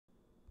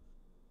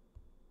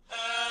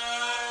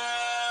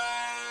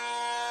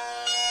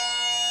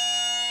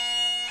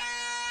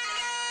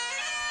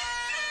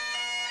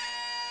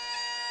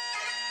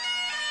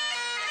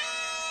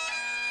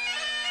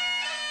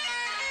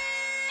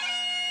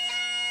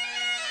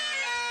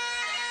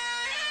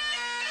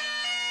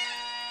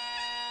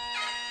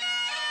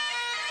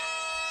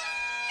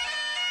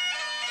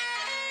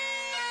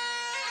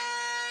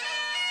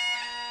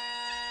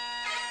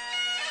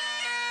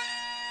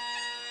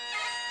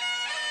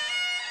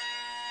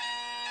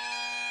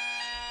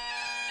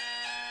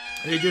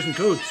Hey, Jason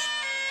Coates,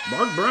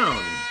 Mark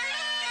Brown,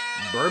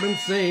 Bourbon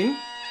Sane,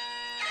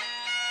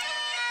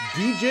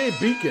 DJ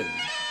Beacon,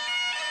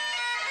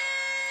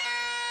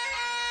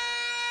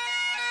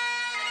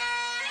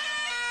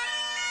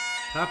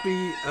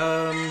 happy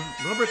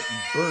Robert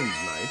Burns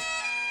night.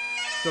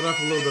 Start off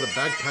with a little bit of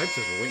bagpipes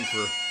as we're waiting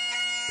for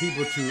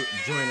people to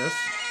join us.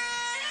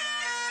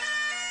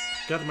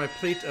 Got my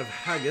plate of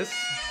haggis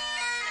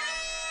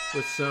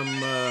with some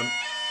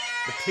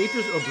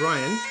potatoes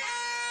O'Brien.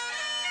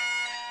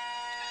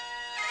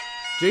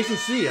 Jason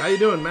C, how you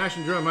doing? Mash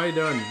and Drum, how you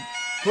doing?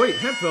 Hoyt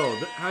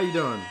Hempfeld, how you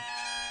doing?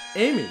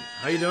 Amy,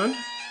 how you doing?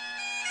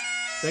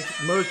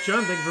 Thanks, Mose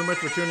Chun, thank you very much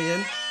for tuning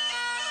in.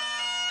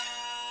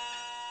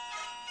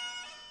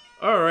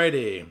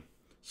 Alrighty,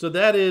 so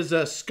that is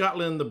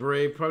Scotland the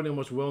Brave, probably the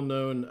most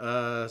well-known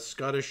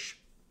Scottish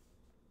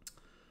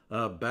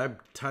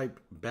bagpipe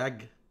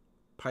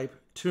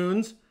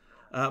tunes.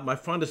 My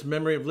fondest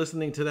memory of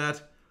listening to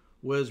that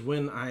was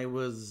when I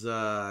was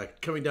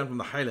coming down from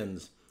the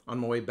Highlands on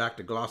my way back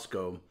to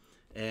Glasgow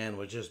and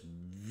was just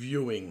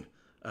viewing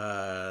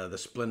the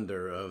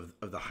splendor of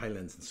the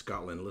Highlands in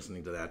Scotland,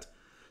 listening to that.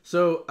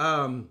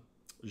 So,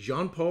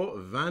 Jean-Paul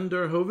van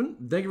der Hoven,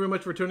 thank you very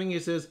much for tuning in. He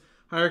says,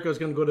 hi, Eric, I was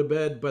going to go to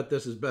bed, but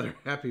this is better.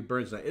 Happy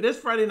Burns night. It is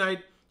Friday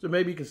night, so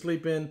maybe you can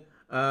sleep in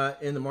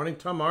the morning.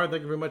 Tamar,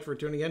 thank you very much for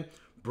tuning in.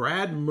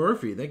 Brad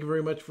Murphy, thank you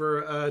very much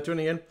for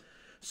tuning in.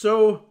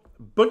 So,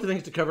 a bunch of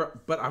things to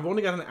cover, but I've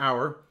only got an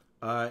hour.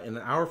 In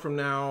an hour from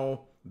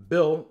now,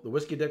 Bill, the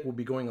Whiskey Deck, will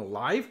be going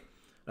live.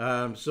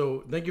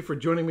 So thank you for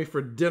joining me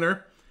for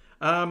dinner.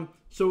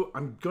 So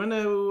I'm going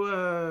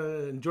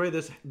to enjoy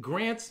this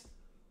Grant's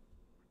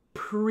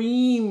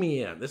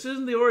Premium. This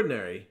isn't the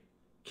ordinary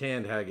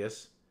canned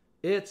haggis.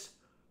 It's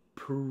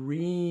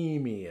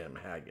premium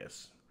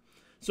haggis.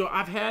 So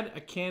I've had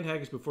a canned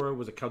haggis before. It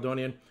was a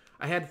Caledonian.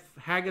 I had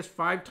haggis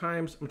 5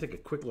 times. I'm going to take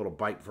a quick little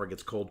bite before it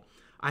gets cold.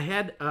 I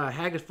had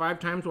haggis 5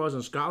 times while I was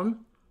in Scotland.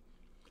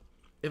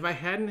 If I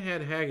hadn't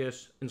had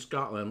haggis in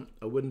Scotland,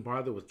 I wouldn't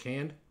bother with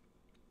canned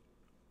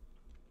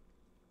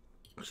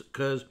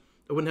because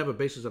I wouldn't have a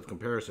basis of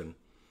comparison.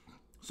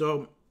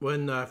 So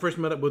when I first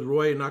met up with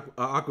Roy and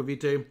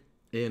Aquavite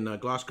in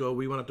Glasgow,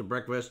 we went up to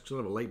breakfast,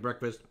 sort of a late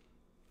breakfast.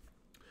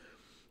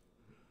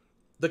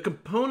 The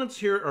components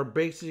here are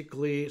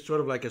basically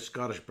sort of like a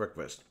Scottish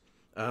breakfast.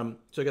 So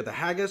I got the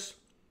haggis,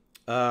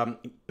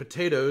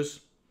 potatoes,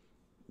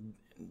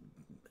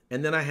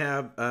 and then I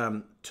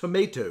have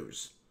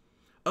tomatoes.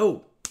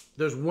 Oh,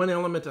 there's one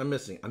element I'm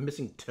missing. I'm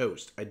missing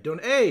toast. I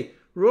don't... Hey,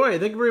 Roy,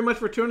 thank you very much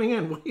for tuning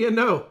in. What do you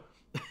know?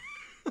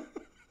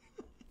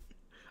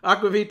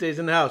 Aquavite's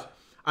in the house.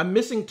 I'm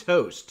missing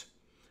toast.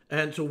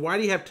 And so why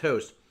do you have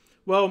toast?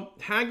 Well,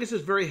 haggis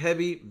is very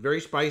heavy, very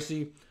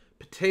spicy.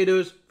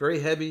 Potatoes, very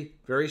heavy,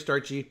 very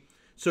starchy.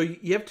 So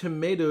you have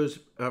tomatoes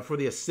for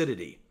the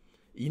acidity.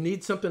 You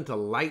need something to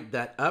light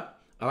that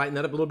up. I lighten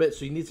that up a little bit.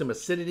 So you need some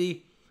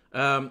acidity.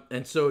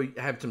 And so you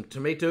have some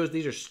tomatoes.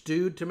 These are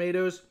stewed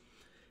tomatoes.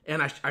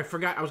 And I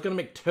forgot, I was going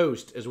to make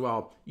toast as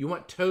well. You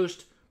want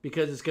toast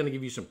because it's going to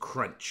give you some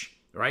crunch,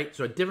 right?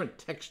 So a different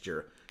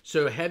texture.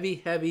 So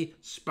heavy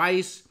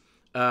spice,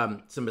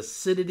 some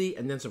acidity,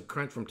 and then some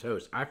crunch from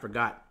toast. I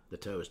forgot the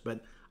toast,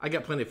 but I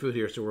got plenty of food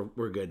here, so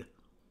we're good.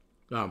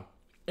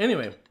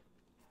 Anyway,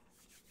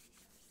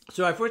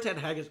 so I first had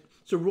haggis.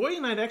 So Roy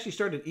and I had actually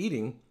started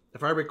eating,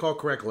 if I recall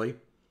correctly.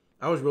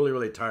 I was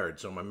really tired,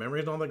 so my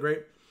memory is not that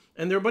great.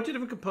 And there are a bunch of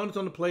different components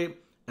on the plate.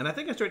 And I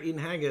think I started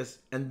eating haggis,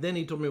 and then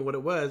he told me what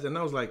it was, and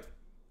I was like,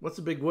 what's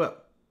the big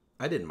whoop?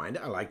 I didn't mind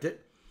it. I liked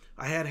it.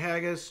 I had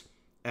haggis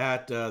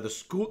at the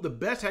school. The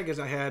best haggis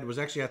I had was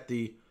actually at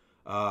the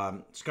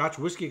Scotch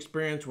Whisky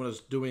experience when I was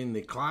doing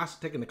the class,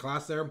 taking the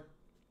class there.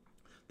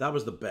 That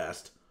was the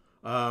best.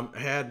 I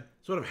had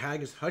sort of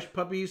haggis hush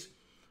puppies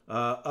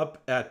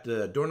up at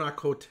the Dornoch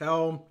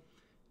Hotel.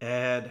 I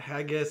had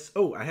haggis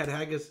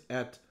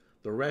at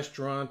the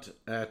restaurant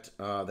at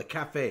the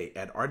cafe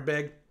at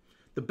Ardbeg.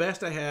 The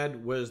best I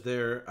had was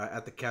there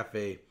at the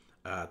cafe,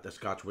 the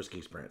Scotch Whisky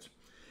experience.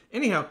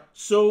 Anyhow,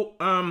 so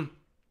I'll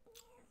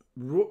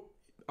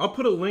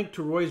put a link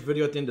to Roy's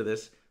video at the end of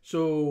this.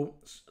 So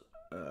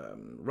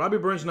Robbie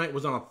Burns Night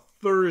was on a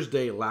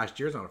Thursday last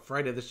year. It's on a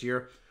Friday this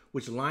year,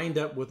 which lined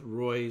up with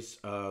Roy's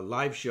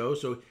live show.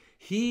 So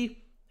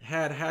he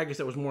had haggis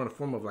that was more in the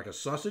form of like a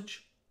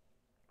sausage.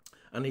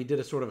 And he did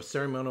a sort of a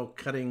ceremonial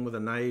cutting with a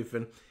knife,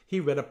 and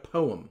he read a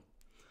poem.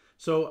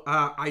 So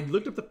I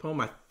looked up the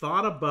poem. I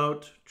thought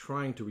about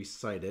trying to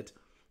recite it,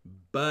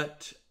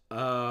 but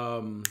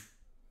I'm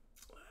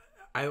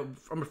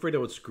afraid I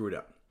would screw it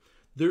up.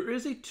 There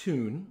is a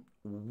tune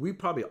we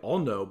probably all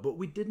know, but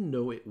we didn't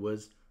know it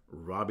was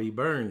Robbie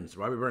Burns,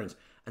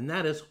 and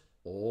that is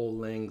Auld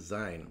Lang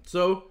Syne.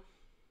 So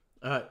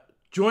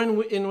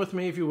join in with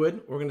me if you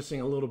would. We're going to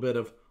sing a little bit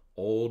of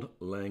Auld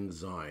Lang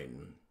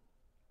Syne.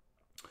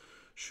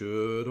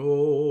 Should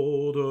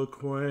old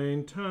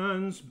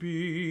acquaintance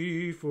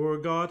be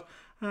forgot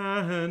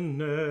and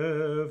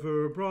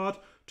never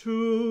brought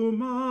to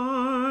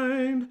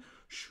mind,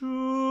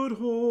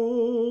 should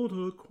old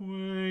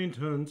acquaintance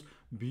acquaintance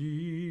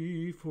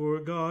be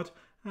forgot,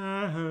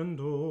 and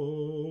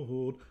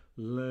old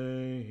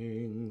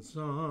lang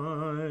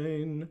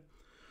syne.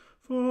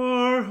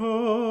 For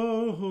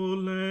old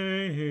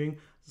lang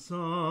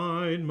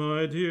syne,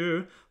 my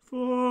dear,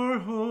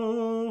 for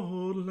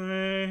old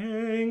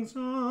lang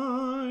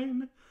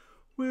syne,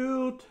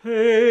 we'll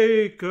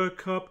take a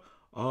cup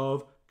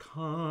of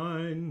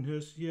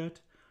kindness yet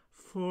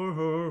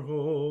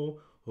for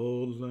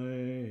old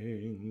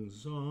lang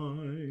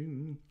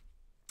syne.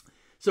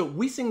 So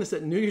we sing this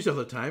at New Year's all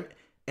the time,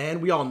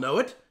 and we all know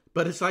it,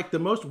 but it's like the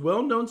most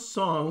well-known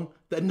song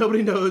that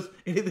nobody knows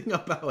anything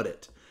about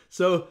it.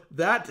 So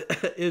that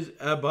is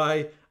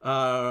by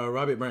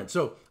Robbie Brand.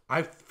 So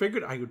I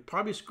figured I would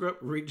probably screw up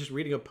just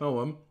reading a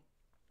poem,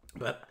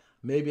 but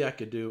maybe I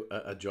could do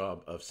a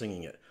job of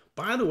singing it.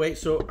 By the way,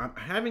 so I'm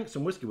having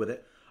some whiskey with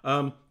it.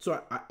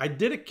 So I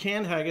did a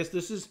canned haggis.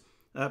 This is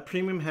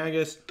premium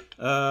haggis,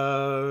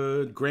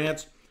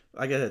 Grant's.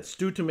 I got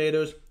stewed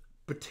tomatoes,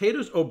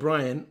 potatoes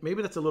O'Brien.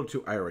 Maybe that's a little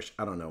too Irish.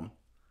 I don't know.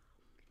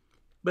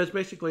 But it's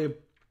basically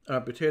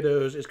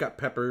potatoes. It's got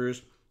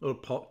peppers, a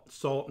little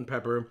salt and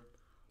pepper.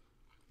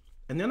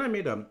 And then I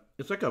made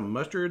it's like a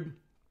mustard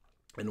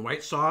and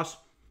white sauce.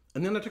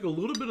 And then I took a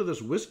little bit of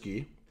this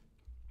whiskey,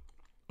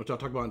 which I'll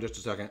talk about in just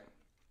a second,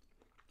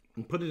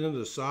 and put it into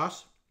the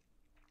sauce.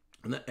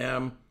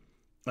 And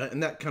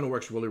that kind of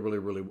works really, really,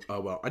 really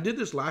well. I did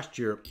this last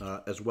year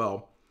as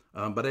well,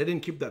 but I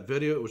didn't keep that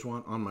video. It was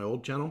one on my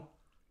old channel.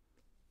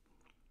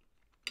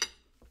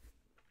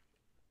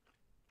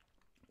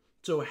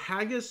 So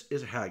haggis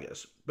is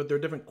haggis, but there are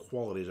different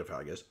qualities of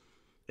haggis.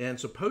 And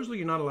supposedly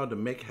you're not allowed to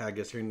make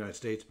haggis here in the United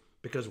States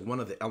because of one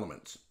of the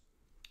elements.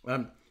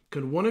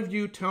 Can one of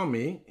you tell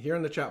me here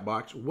in the chat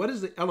box, what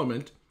is the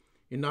element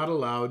you're not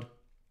allowed,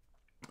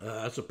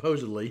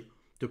 supposedly,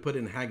 to put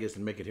in haggis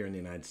and make it here in the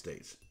United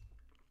States?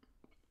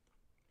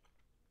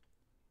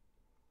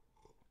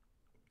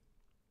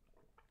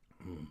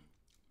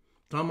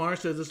 Tom R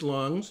says it's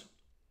lungs.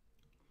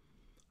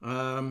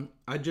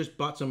 I just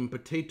bought some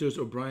potatoes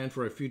O'Brien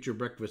for a future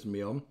breakfast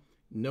meal.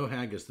 No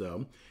haggis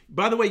though.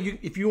 By the way,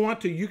 if you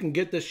want to, you can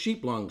get this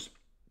sheep lungs.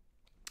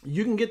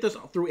 You can get this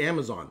through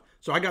Amazon.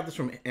 So I got this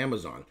from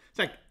Amazon. It's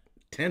like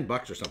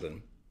 $10 or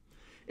something.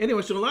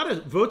 Anyway, so a lot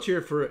of votes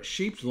here for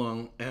sheep's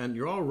lung, and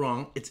you're all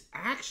wrong. It's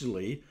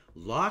actually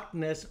Loch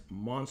Ness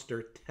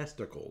Monster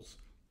testicles.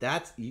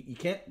 That's you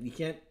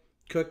can't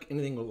cook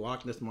anything with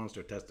Loch Ness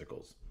Monster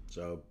testicles.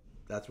 So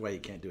that's why you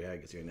can't do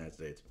haggis here in the United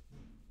States.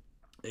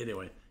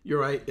 Anyway, you're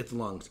right, it's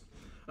lungs.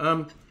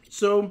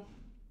 So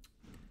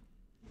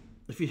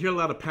if you hear a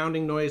lot of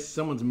pounding noise,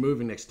 someone's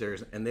moving next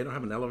stairs and they don't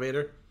have an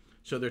elevator.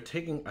 So they're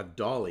taking a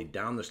dolly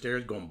down the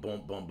stairs going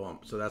bump, bump,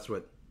 bump. So that's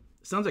what,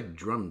 it sounds like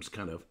drums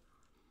kind of.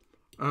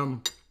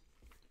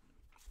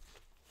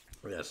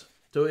 Yes,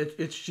 so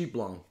it's sheep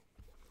lung.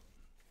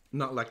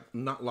 Not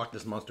Loch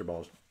Ness Monster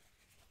balls.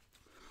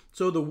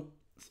 So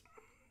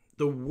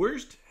the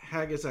worst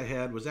haggis I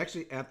had was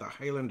actually at the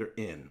Highlander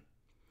Inn.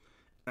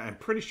 I'm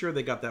pretty sure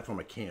they got that from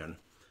a can.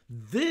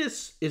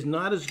 This is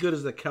not as good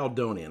as the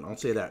Caledonian, I'll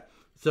say that.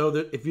 So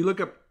if you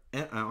look up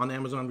on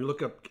Amazon, you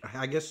look up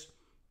haggis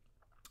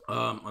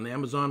on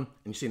Amazon,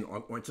 and you see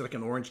it's like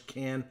an orange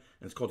can, and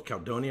it's called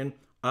Caledonian.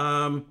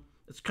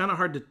 It's kind of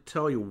hard to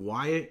tell you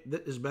why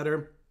that is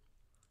better.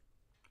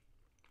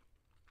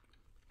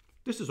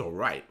 This is all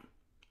right.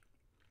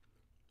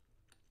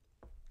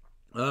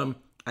 I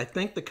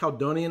think the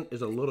Caledonian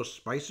is a little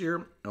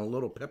spicier and a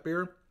little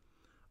peppier.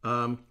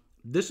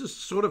 This is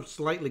sort of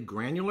slightly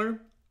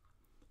granular,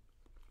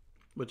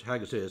 which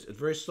haggis is. It's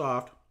very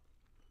soft.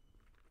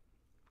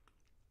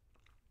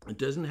 It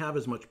doesn't have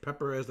as much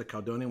pepper as the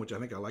Caledonian, which I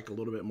think I like a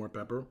little bit more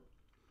pepper.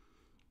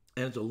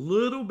 And it's a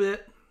little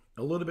bit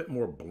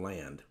more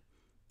bland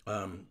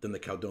than the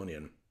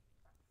Caledonian.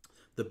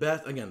 The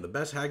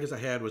best haggis I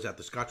had was at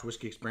the Scotch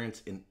Whisky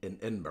Experience in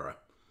Edinburgh.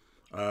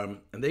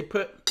 And they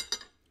put,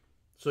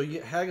 so you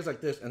get haggis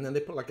like this, and then they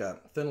put like a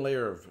thin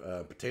layer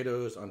of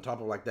potatoes on top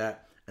of like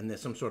that, and then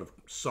some sort of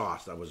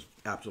sauce that was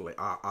absolutely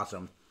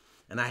awesome.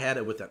 And I had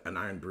it with an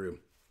iron brew.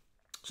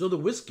 So the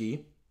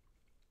whiskey,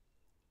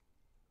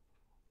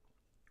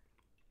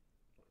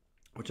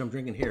 which I'm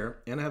drinking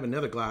here, and I have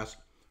another glass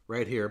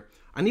right here.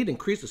 I need to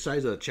increase the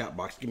size of the chat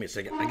box. Give me a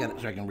second. I got it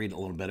so I can read it a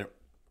little better.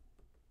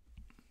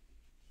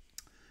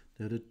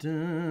 So I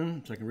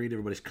can read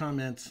everybody's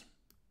comments.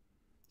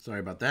 Sorry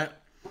about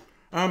that.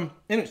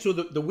 Anyway, so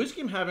the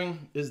whiskey I'm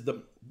having is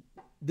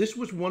this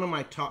was one of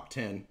my top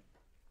 10.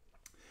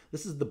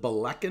 This is the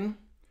Ballechin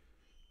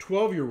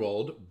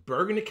 12-year-old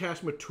Burgundy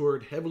cask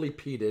matured, heavily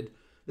peated.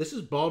 This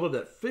is bottled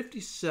at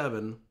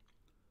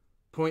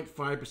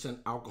 57.5%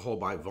 alcohol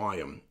by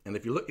volume. And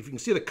if you can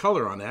see the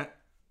color on that,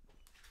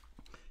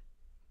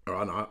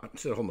 or no,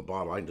 instead of holding the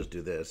bottle, I can just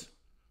do this.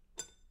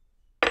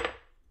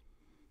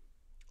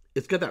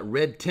 It's got that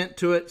red tint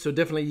to it, so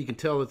definitely you can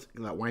tell it's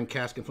got that wine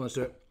cask influence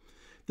to it.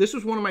 This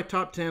was one of my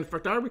top 10. In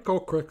fact, I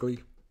recall correctly,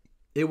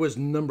 it was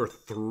number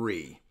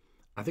 3.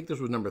 I think this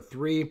was number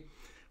 3,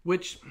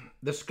 which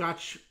the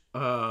Scotch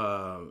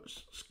Malt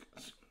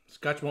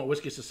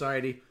Whisky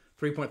Society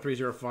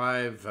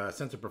 3.305,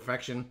 Sense of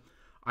Perfection.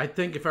 I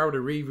think if I were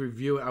to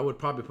review it, I would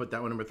probably put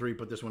that one number 3,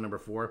 put this one number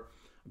 4.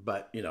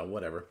 But, you know,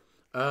 whatever.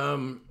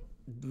 And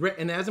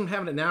as I'm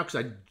having it now,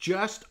 because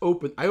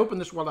I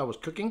opened this while I was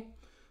cooking.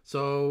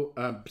 So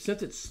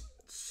since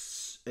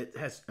it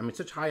has, I mean,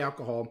 such high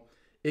alcohol,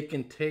 it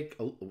can take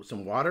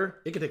some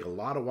water. It can take a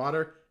lot of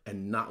water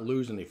and not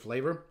lose any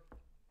flavor.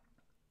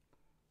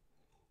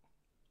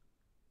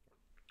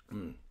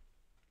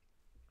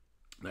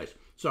 Nice.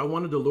 So I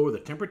wanted to lower the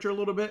temperature a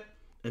little bit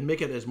and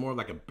make it as more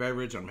like a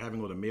beverage I'm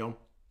having with a meal.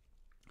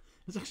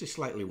 It's actually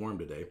slightly warm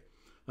today.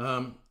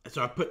 So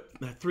I put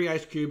 3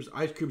 ice cubes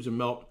of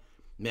malt.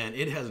 Man,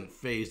 it hasn't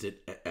phased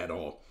it at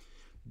all.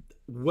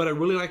 What I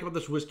really like about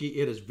this whiskey,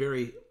 it is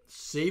very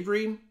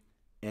savory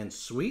and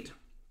sweet.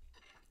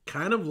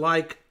 Kind of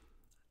like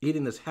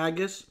eating this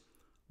haggis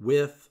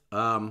with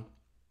the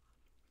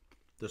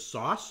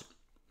sauce.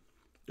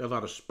 There's a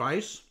lot of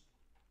spice.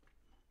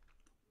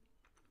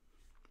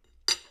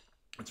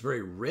 It's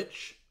very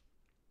rich.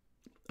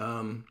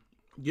 You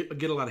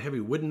get a lot of heavy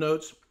wood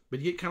notes, but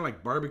you get kind of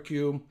like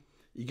barbecue.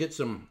 You get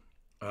some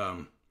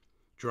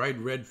dried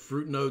red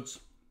fruit notes,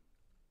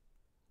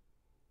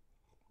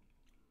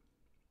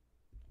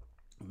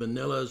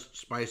 vanillas,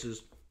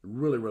 spices.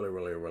 Really, really,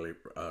 really, really,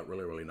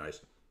 really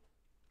nice.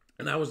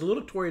 And I was a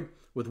little toyed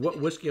with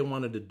what whiskey I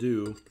wanted to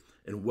do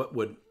and what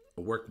would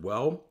work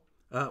well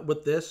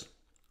with this.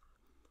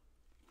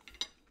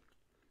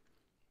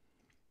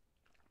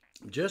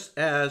 Just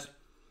as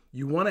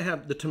you want to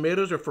have, the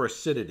tomatoes are for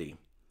acidity.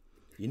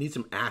 You need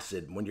some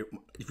acid.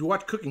 If you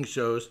watch cooking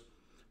shows,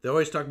 they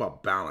always talk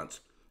about balance.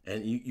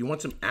 And you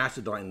want some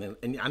acid line.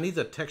 And I need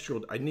the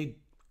textural,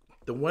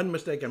 the one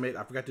mistake I made,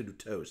 I forgot to do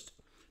toast.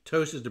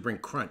 Toast is to bring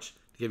crunch,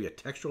 to give you a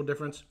textural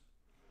difference.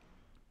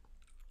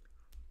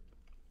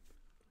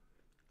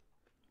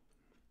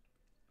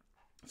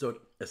 So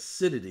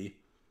acidity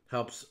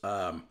helps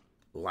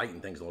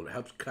lighten things a little bit,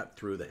 helps cut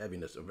through the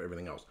heaviness of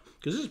everything else.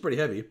 Because this is pretty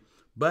heavy,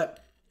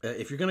 but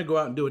if you're going to go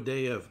out and do a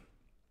day of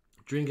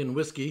drinking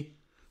whiskey,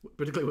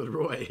 particularly with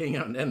Roy, hang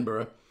out in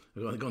Edinburgh,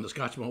 we're going to go to the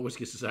Scotch Malt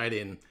Whiskey Society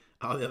and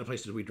all the other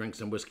places we drink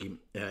some whiskey,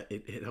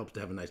 it helps to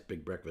have a nice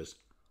big breakfast.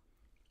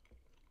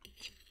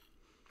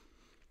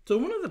 So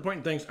one of the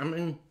important things, I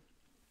mean,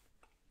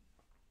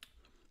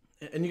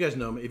 and you guys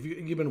know me, if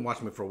you've been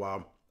watching me for a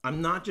while, I'm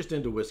not just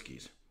into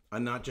whiskeys.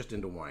 I'm not just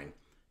into wine.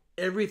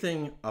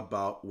 Everything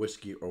about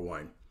whiskey or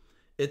wine,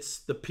 it's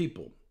the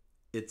people,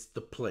 it's the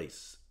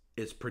place,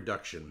 it's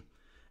production.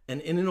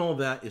 And in all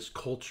that is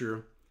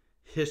culture,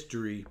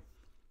 history,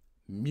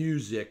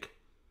 music,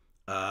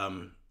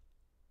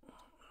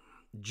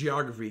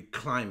 geography,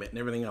 climate, and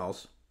everything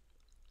else.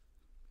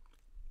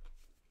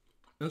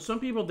 And some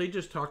people, they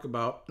just talk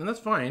about, and that's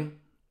fine.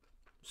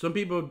 Some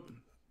people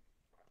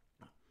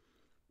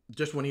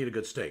just want to eat a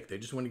good steak. They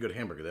just want a good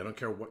hamburger. They don't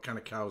care what kind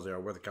of cows they are,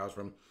 where the cows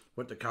from,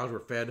 what the cows were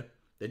fed.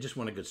 They just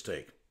want a good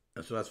steak.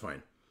 And so that's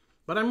fine.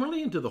 But I'm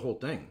really into the whole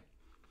thing.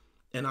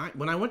 And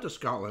when I went to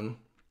Scotland,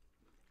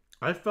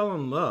 I fell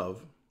in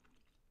love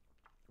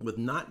with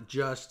not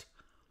just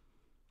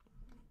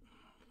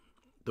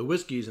the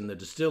whiskeys and the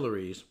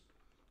distilleries,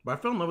 but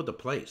I fell in love with the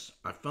place.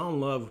 I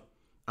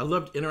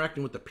loved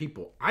interacting with the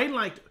people. I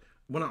liked,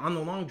 when on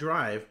the long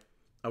drive,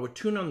 I would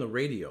tune on the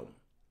radio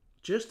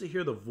just to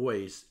hear the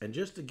voice and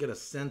just to get a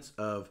sense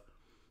of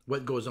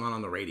what goes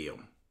on the radio.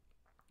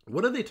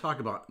 What do they talk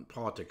about in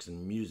politics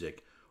and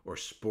music or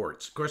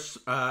sports? Of course,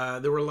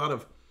 there were a lot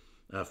of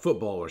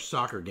football or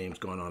soccer games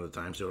going on at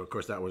the time, so of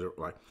course that was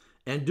like.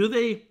 And do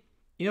they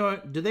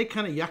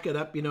kind of yuck it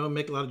up,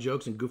 make a lot of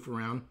jokes and goof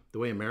around the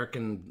way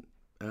American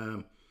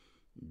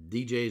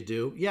DJs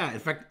do? Yeah, in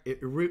fact,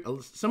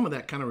 some of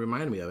that kind of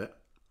reminded me of it.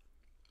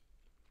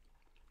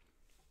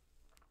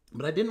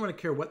 But I didn't really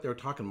care what they were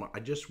talking about. I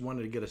just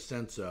wanted to get a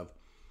sense of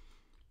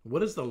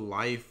what is the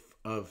life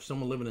of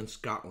someone living in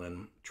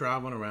Scotland,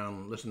 traveling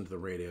around, listening to the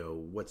radio.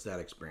 What's that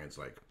experience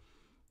like?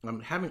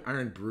 Having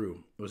Iron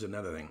Brew was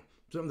another thing.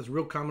 Something that's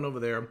real common over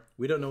there.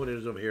 We don't know what it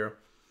is over here.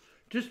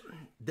 Just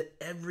the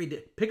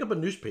everyday. Pick up a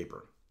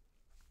newspaper,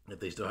 if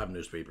they still have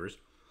newspapers.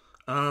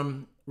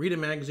 Read a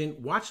magazine.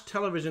 Watch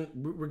television,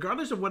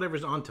 regardless of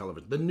whatever's on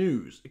television. The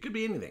news. It could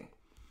be anything.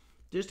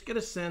 Just to get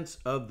a sense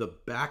of the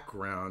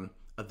background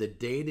of the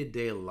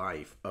day-to-day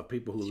life of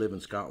people who live in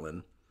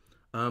Scotland.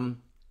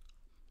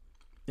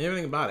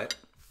 Everything about it.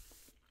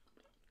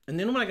 And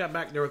then when I got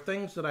back, there were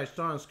things that I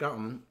saw in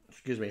Scotland.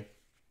 Excuse me. I'm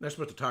not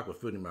supposed to talk with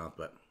food in your mouth,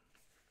 but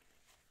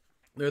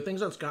there are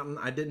things on Scotland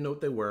I didn't know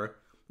what they were.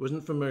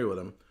 Wasn't familiar with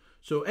them.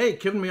 So, hey,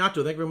 Kevin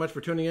Miato, thank you very much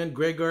for tuning in.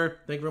 Gregor,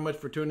 thank you very much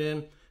for tuning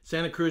in.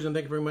 Santa Cruz, and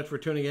thank you very much for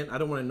tuning in. I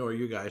don't want to ignore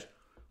you guys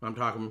when I'm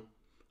talking.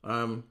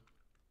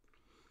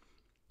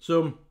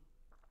 So,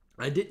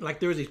 I didn't,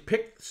 there was these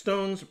pick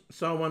stones.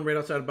 Saw one right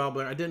outside of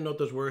Ballechin. I didn't know what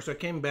those were. So I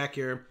came back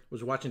here,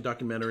 was watching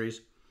documentaries.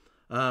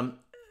 And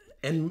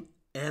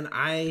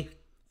I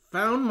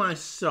found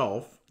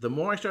myself, the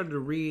more I started to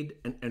read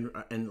and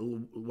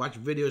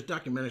watch videos,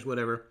 documentaries,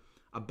 whatever,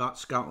 about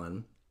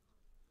Scotland,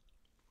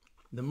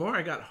 the more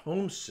I got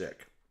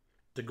homesick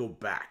to go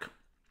back.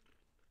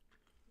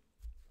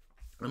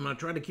 I'm going to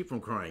try to keep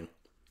from crying.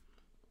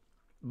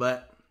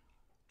 But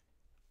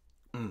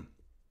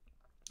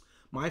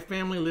my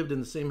family lived in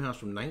the same house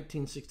from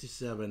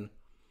 1967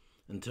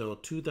 until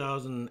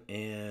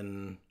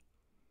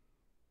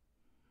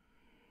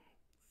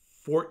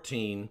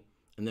 2014,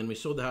 and then we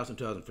sold the house in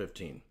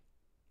 2015.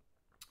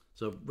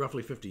 So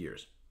roughly 50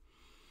 years.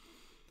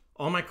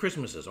 All my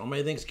Christmases, all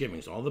my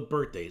Thanksgivings, all the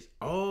birthdays,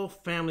 all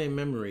family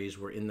memories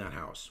were in that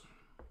house.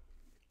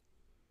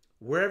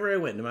 Wherever I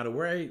went, no matter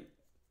where I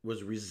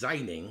was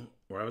residing,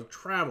 where I was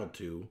traveled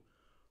to,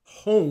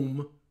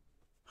 home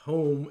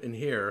in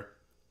here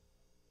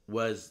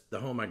was the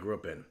home I grew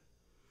up in.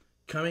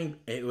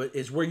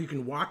 Is where you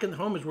can walk in.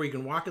 Home is where you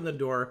can walk in the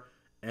door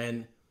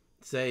and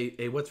say,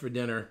 "Hey, what's for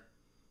dinner?"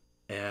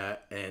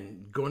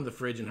 And go in the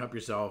fridge and help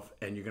yourself.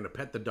 And you're gonna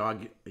pet the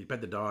dog. You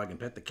pet the dog and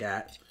pet the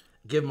cat.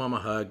 Give mom a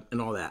hug and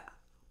all that.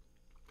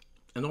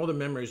 And all the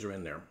memories are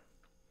in there.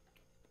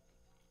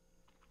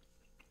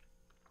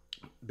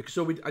 Because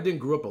I didn't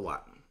grow up a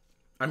lot.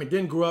 I mean,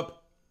 didn't grow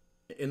up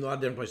in a lot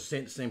of different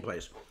places, same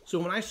place. So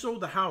when I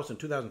sold the house in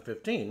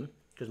 2015,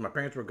 because my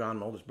parents were gone,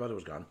 my oldest brother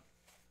was gone,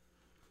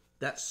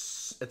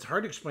 it's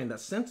hard to explain. That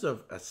sense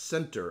of a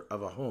center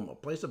of a home, a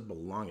place of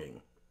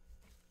belonging,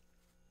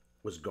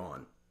 was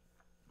gone.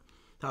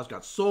 The house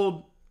got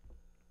sold.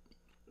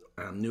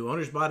 New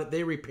owners bought it.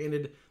 They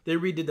repainted. They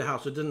redid the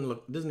house. It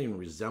doesn't even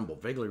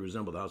vaguely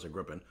resemble the house I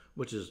grew up in,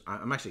 which is,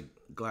 I'm actually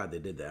glad they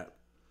did that.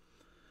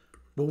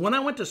 But when I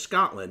went to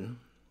Scotland,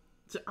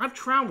 I've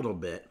traveled a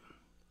bit.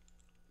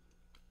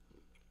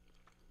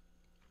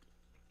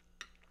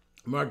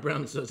 Mark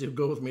Brown says he'll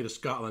go with me to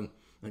Scotland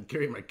and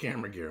carry my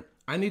camera gear.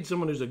 I need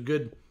someone who's a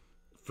good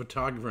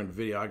photographer and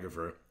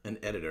videographer and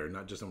editor,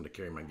 not just someone to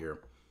carry my gear.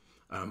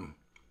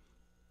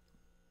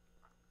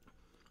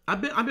 I've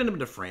been up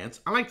to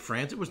France. I liked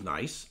France. It was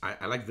nice.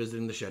 I liked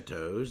visiting the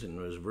chateaus, and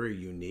it was very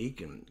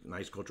unique and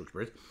nice cultural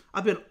experience.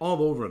 I've been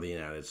all over the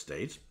United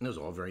States, and it was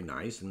all very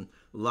nice, and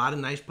a lot of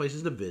nice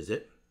places to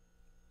visit.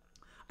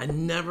 I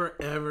never,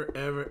 ever,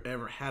 ever,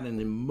 ever had an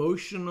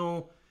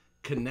emotional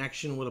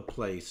connection with a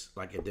place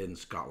like I did in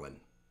Scotland.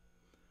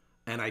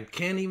 And I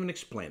can't even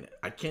explain it.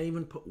 I can't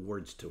even put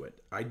words to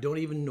it. I don't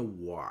even know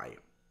why.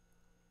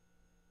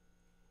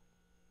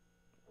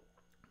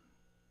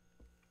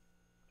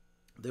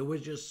 There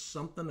was just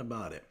something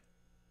about it.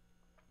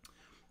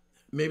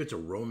 Maybe it's a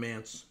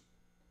romance,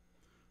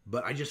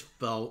 but I just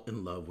fell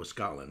in love with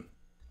Scotland.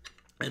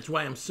 That's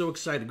why I'm so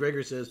excited.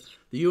 Gregor says,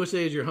 the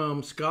USA is your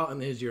home,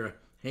 Scotland is your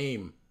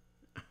hame.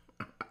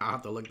 I'll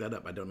have to look that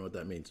up. I don't know what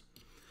that means.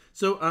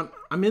 So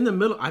I'm in the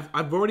middle.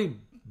 I've already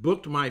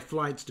booked my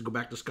flights to go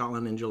back to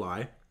Scotland in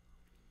July.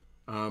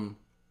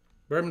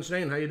 Bourbon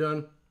Stain, how you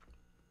doing?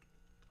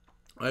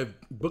 I've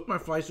booked my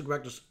flights to go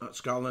back to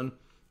Scotland.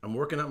 I'm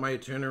working out my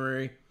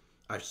itinerary.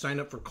 I've signed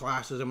up for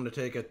classes I'm going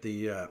to take at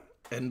the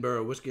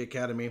Edinburgh Whisky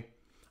Academy.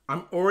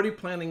 I'm already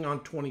planning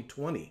on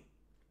 2020.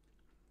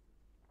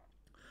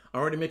 I'm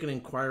already making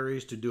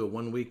inquiries to do a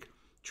 1-week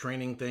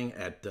training thing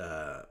at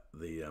the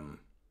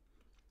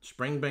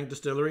Springbank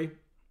Distillery.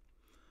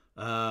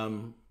 So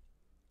I'm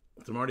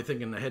already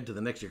thinking ahead to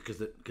the next year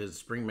because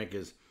Springbank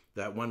is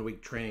that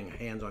 1-week training,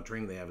 hands-on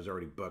training they have is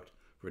already booked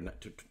for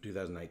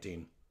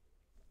 2019.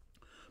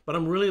 But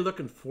I'm really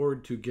looking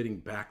forward to getting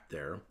back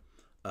there.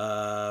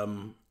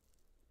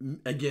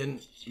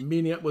 Again,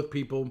 meeting up with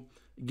people,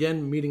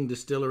 again, meeting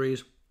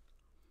distilleries,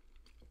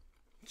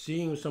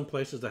 seeing some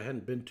places I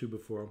hadn't been to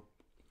before,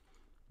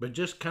 but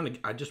just kind of,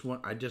 I just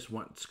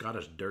want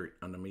Scottish dirt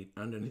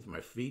underneath my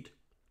feet.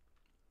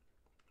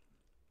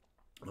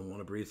 I want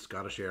to breathe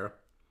Scottish air.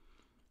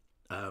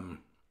 And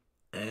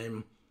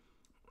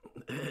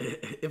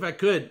if I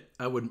could,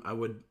 I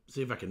would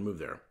see if I can move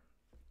there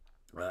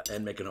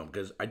and make it home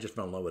because I just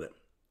fell in love with it.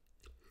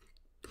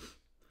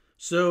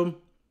 So.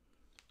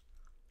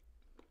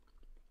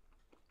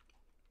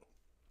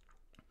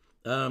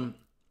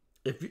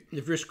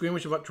 If you're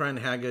squeamish about trying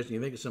Haggis and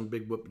you think it's some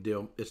big whoop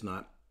deal, it's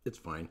not. It's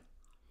fine.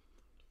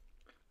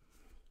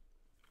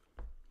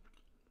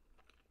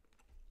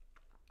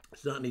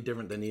 It's not any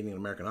different than eating an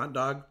American hot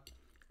dog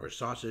or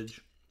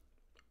sausage.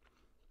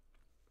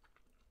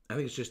 I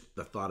think it's just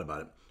the thought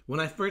about it.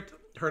 When I first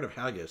heard of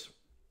Haggis,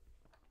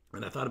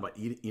 and I thought about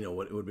eating,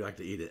 what it would be like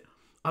to eat it,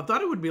 I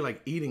thought it would be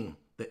like eating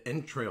the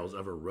entrails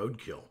of a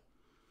roadkill.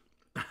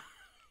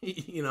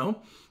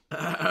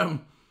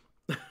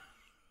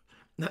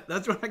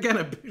 That's what I kind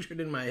of pictured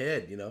in my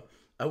head,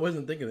 I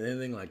wasn't thinking of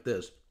anything like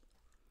this.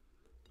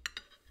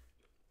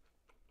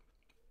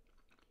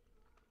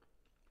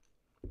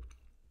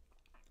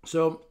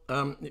 So,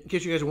 in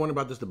case you guys are wondering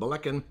about this, the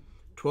Ballechin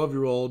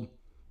 12-year-old,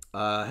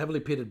 heavily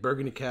peated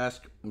Burgundy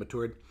cask,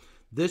 matured.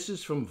 This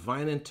is from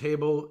Vine and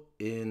Table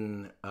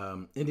in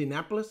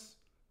Indianapolis,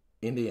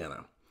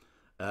 Indiana.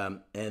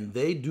 And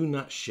they do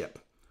not ship.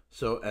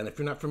 So, and if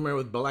you're not familiar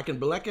with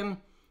Ballechin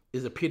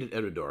is a peated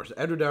Edredor. So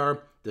Edredor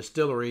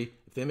Distillery,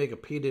 if they make a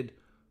peated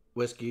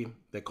whiskey,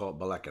 they call it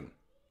Ballechin.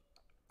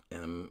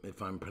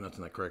 If I'm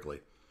pronouncing that correctly.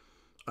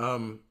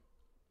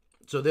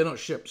 So they don't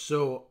ship.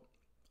 So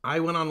I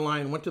went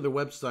online, went to their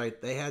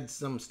website. They had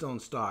some still in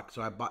stock,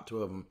 so I bought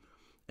 2 of them.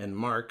 And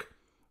Mark,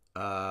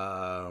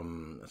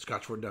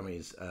 Scotch for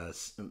Dummies,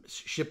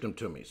 shipped them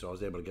to me, so I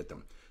was able to get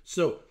them.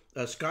 So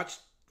Scotch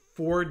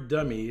for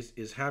Dummies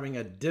is having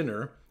a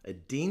dinner, a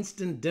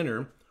Deanston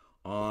dinner,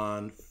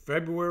 on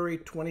February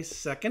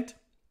 22nd.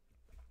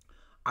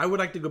 I would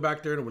like to go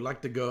back there and would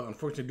like to go.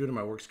 Unfortunately, due to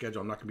my work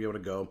schedule, I'm not going to be able to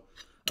go.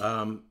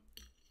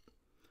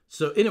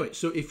 So anyway,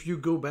 so if you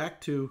go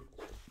back to,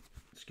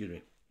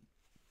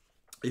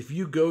 if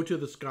you go to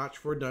the Scotch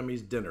for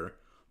Dummies dinner,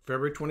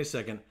 February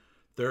 22nd,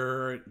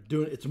 they're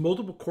doing, it's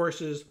multiple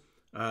courses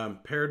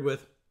paired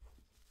with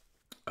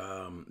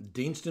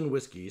Deanston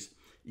whiskeys.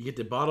 You get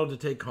the bottle to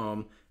take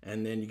home,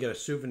 and then you get a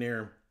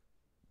souvenir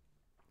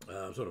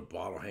sort of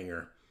bottle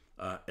hanger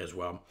as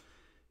well.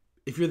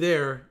 If you're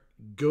there,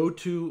 go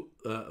to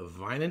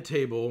Vine and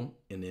Table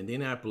in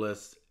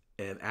Indianapolis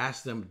and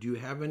ask them, do you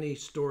have any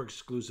store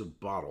exclusive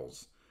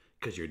bottles?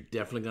 Because you're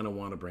definitely going to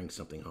want to bring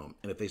something home.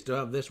 And if they still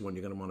have this one,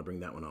 you're going to want to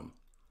bring that one home.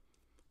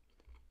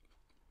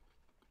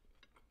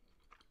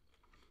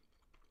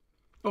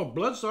 Oh,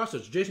 blood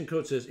sausage. Jason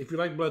Coates says, if you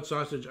like blood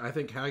sausage, I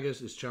think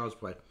haggis is child's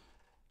play.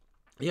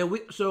 Yeah,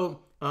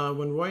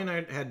 when Roy and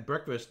I had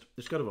breakfast,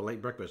 it's kind of a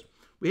late breakfast,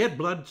 we had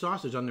blood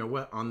sausage on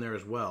there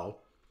as well.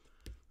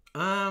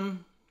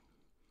 I'm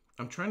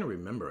trying to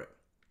remember it.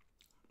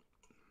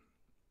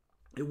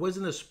 It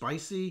wasn't as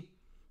spicy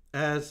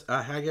as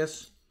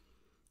haggis.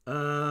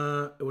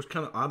 It was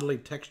kind of oddly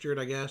textured,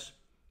 I guess.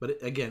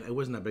 But again, it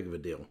wasn't that big of a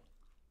deal.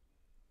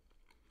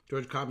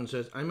 George Cobbin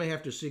says, I may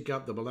have to seek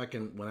out the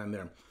Ballechin when I'm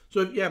there.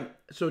 So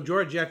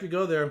George, you have to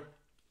go there.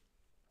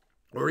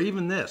 Or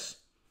even this.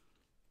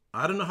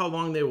 I don't know how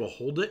long they will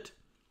hold it.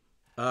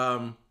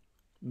 You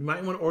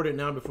might want to order it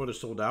now before they're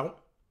sold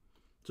out.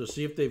 So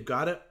see if they've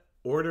got it,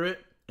 order it,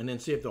 and then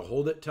see if they'll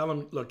hold it. Tell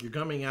them, look, you're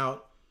coming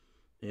out,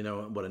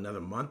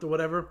 another month or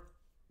whatever,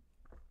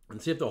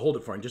 and see if they'll hold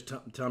it for you. And just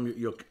tell them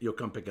you'll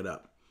come pick it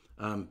up.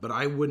 But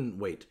I wouldn't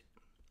wait.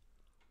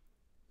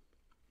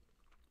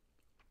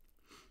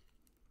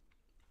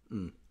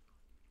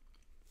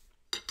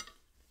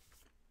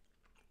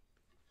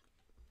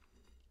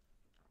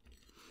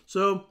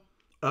 So,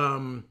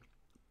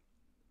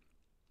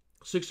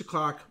 6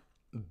 o'clock,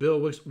 Bill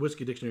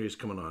Whiskey Dictionary is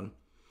coming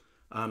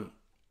on.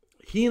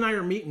 He and I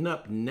are meeting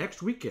up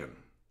next weekend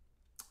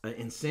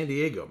in San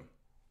Diego.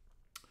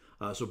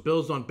 So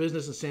Bill's on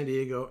business in San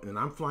Diego, and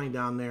I'm flying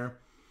down there.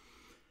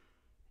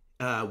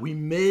 We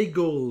may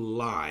go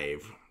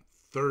live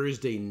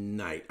Thursday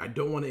night. I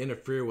don't want to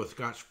interfere with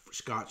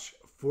Scotch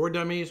for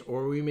Dummies,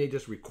 or we may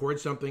just record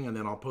something and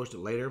then I'll post it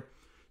later.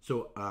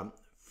 So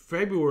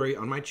February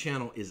on my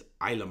channel is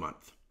Isla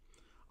month.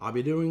 I'll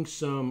be doing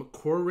some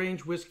core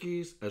range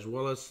whiskeys as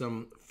well as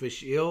some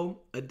fish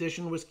ale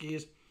edition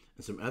whiskeys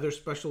and some other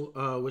special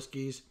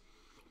whiskeys.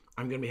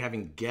 I'm going to be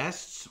having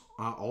guests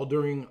all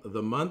during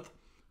the month.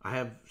 I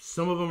have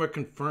some of them are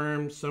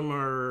confirmed, some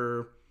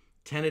are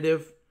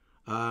tentative.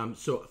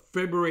 So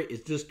February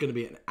is just going to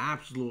be an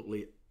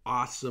absolutely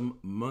awesome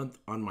month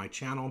on my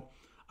channel.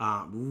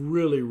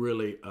 Really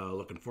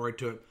looking forward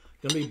to it.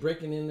 Going to be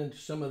breaking into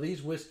some of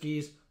these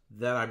whiskeys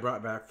that I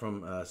brought back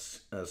from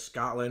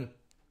Scotland.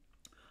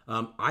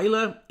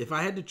 Islay, if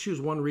I had to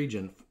choose one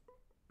region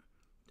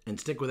and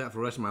stick with that for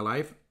the rest of my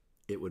life,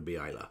 it would be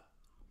Islay.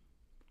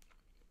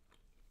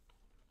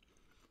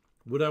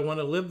 Would I want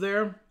to live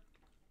there?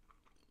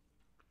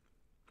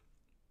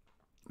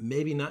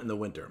 Maybe not in the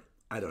winter.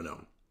 I don't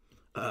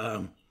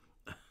know.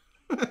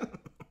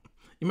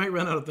 You might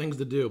run out of things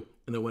to do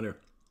in the winter.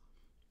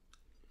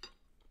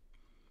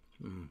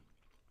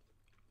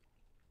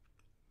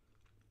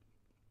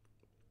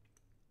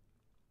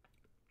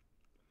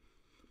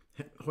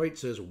 Hoyt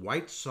says,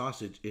 white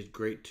sausage is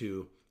great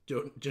too.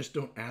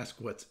 Don't ask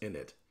what's in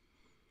it.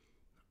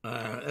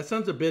 That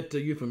sounds a bit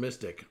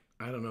euphemistic.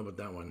 I don't know about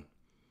that one.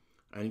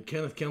 And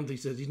Kenneth Kelty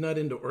says he's not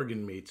into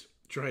organ meats.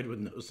 Tried with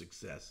no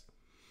success.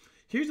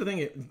 Here's the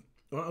thing.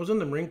 When I was in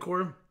the Marine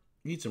Corps,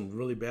 you eat some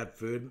really bad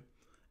food.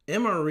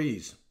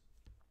 MREs,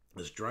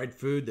 this dried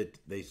food that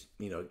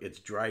it's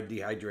dried,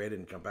 dehydrated,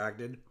 and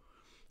compacted.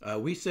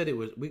 We said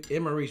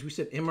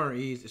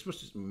MREs, it's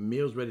supposed to be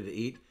meals ready to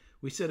eat.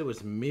 We said it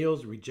was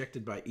meals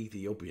rejected by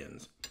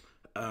Ethiopians.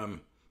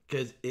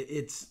 Because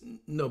it's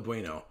no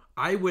bueno.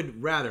 I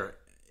would rather,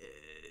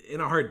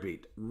 in a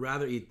heartbeat,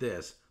 rather eat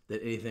this than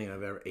anything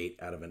I've ever ate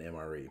out of an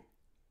MRE.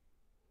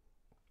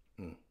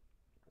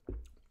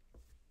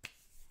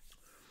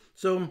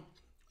 So,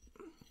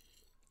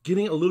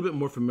 getting a little bit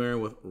more familiar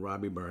with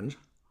Robert Burns.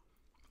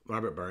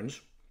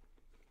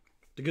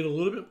 To get a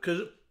little bit,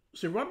 because,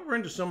 see, Robert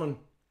Burns is someone,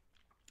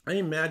 I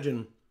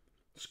imagine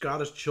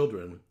Scottish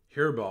children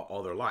hear about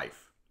all their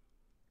life,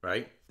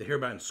 right? They hear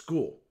about in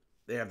school.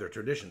 They have their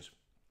traditions.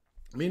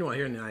 Meanwhile,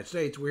 here in the United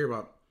States, we hear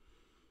about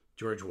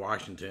George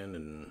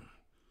Washington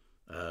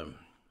and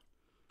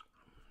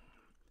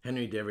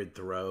Henry David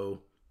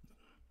Thoreau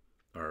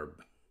or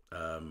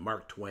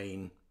Mark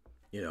Twain.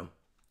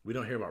 We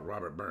don't hear about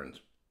Robert Burns.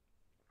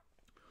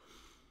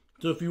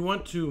 So if you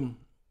want to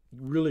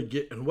really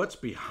get and what's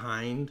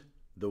behind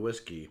the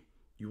whiskey,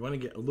 you want to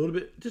get a little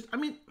bit, I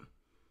mean,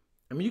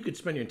 you could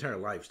spend your entire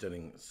life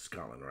studying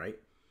Scotland, right?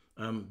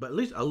 But at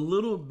least a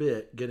little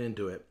bit, get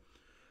into it.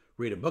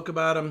 Read a book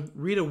about them.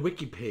 Read a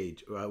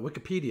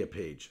Wikipedia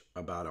page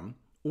about them.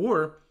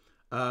 Or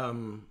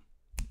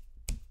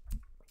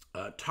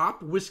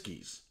top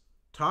whiskeys.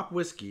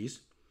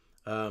 Excuse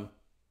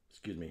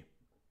me.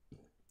 I'm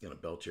going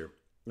to belch here.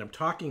 And I'm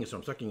talking, so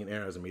I'm sucking in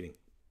air as I'm eating.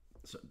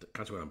 So,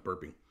 consequently, I'm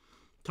burping.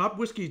 Top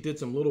Whiskeys did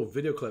some little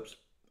video clips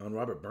on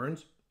Robert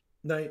Burns'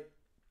 night.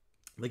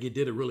 Like, he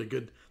did a really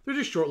good... They're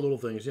just short little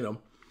things, you know.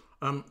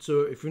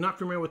 So if you're not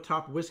familiar with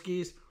Top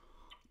Whiskeys,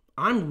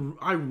 I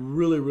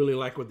really, really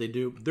like what they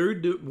do.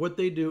 What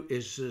they do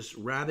is just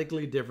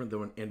radically different than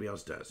what anybody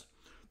else does.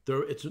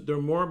 They're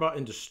more about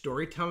into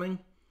storytelling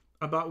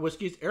about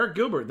whiskeys. Eric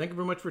Gilbert, thank you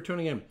very much for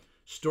tuning in.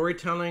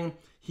 Storytelling.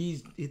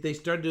 They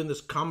started doing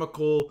this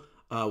comical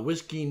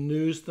whiskey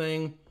news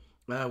thing,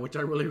 which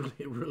I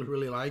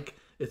really like.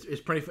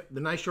 It's pretty.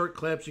 The nice short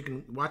clips. You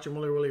can watch them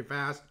really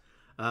fast.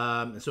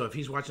 So if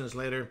he's watching this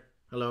later,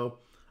 hello.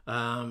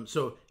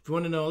 So if you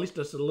want to know at least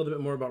just a little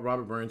bit more about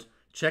Robert Burns,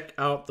 check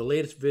out the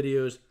latest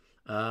videos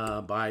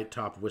by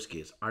Top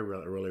Whiskeys. I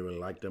really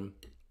like them.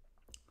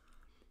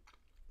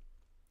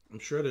 I'm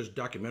sure there's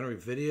documentary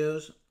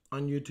videos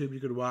on YouTube you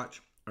could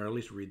watch, or at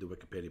least read the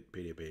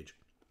Wikipedia page.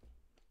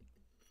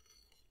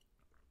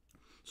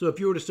 So if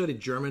you were to study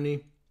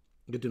Germany,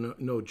 get to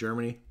know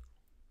Germany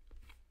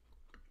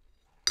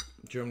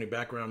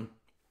background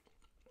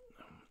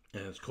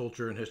and its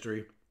culture and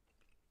history,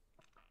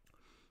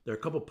 there are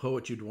a couple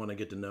poets you'd want to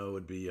get to know.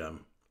 Would be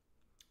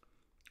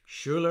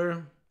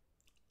Schiller.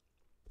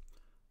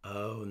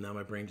 Oh, now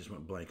my brain just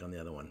went blank on the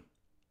other one.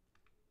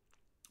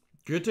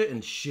 Goethe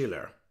and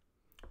Schiller.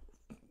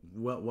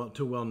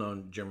 Two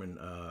well-known German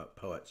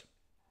poets.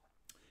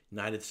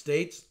 United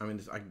States. I mean,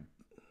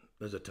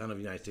 there's a ton of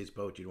United States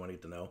poets you'd want to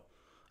get to know,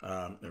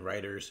 and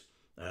writers,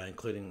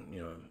 including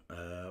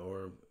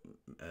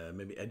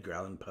maybe Edgar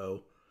Allan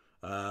Poe.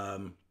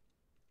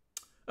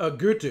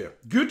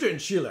 Goethe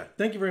and Schiller.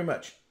 Thank you very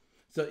much.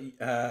 So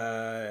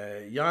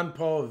Jan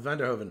Paul van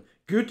der Hoeven,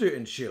 Goethe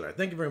and Schiller.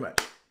 Thank you very much.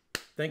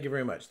 Thank you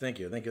very much. Thank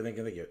you.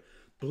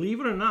 Believe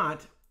it or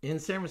not, in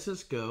San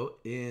Francisco,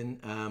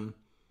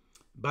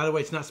 by the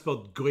way, it's not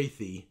spelled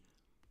Goethe,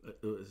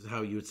 is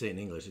how you would say it in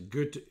English.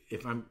 Goethe,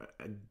 if I'm,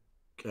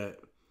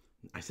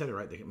 I said it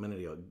right a minute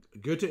ago.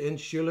 Goethe and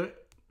Schiller,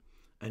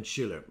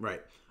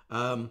 right.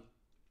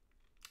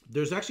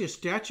 There's actually a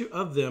statue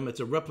of them. It's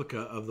a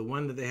replica of the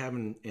one that they have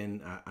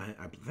in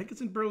I think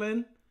it's in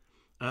Berlin.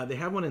 They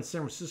have one in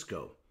San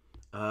Francisco,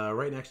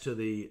 right next to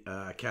the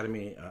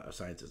Academy of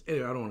Sciences.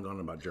 Anyway, I don't want to go on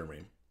about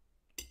Germany.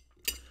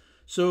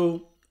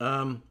 So,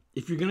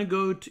 if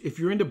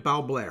you're into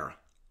Ballechin,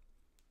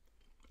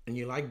 and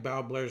you like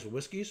Ballechin's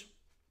whiskeys,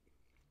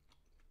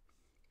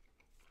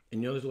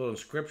 and you know there's little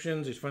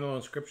inscriptions, these funny little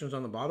inscriptions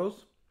on the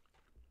bottles,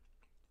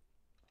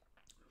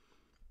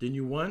 then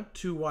you want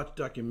to watch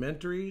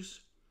documentaries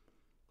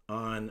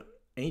on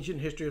ancient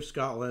history of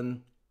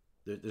Scotland.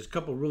 There's a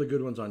couple really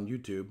good ones on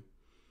YouTube,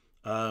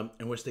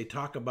 in which they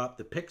talk about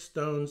the pick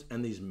stones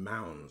and these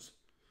mounds.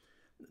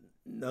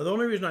 Now, the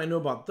only reason I know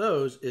about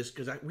those is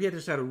because we had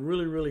just had a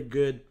really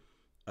good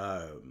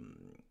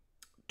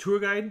tour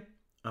guide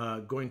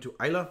going to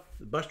Islay,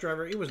 the bus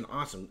driver. He was an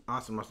awesome.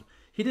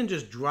 He didn't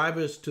just drive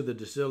us to the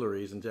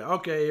distilleries and say,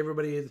 okay,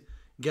 everybody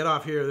get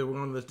off here, we're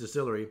going to this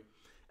distillery.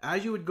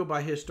 As you would go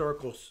by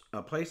historical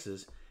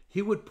places,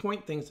 he would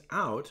point things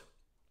out.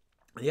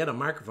 He had a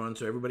microphone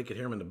so everybody could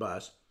hear him in the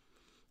bus.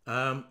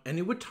 And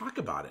he would talk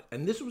about it.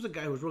 And this was a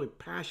guy who was really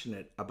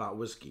passionate about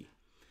whiskey.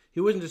 He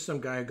wasn't just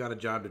some guy who got a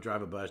job to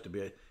drive a bus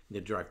to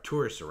drive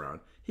tourists around.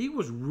 He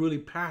was really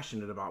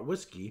passionate about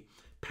whiskey,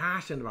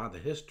 passionate about the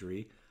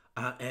history,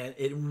 and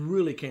it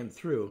really came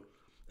through.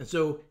 And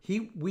so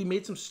we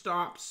made some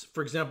stops.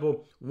 For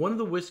example, one of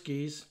the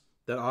whiskeys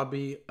that I'll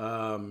be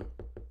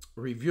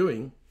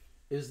reviewing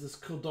is this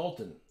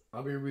Kildalton.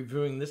 I'll be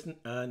reviewing this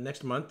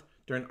next month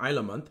during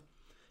Islay month.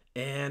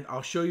 And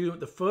I'll show you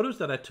the photos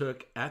that I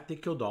took at the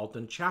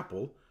Kildalton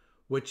Chapel,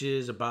 which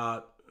is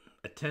about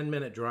a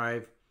 10-minute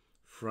drive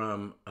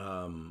from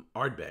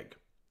Ardbeg.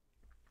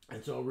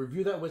 And so I'll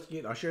review that whiskey,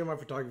 and I'll share my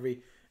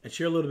photography and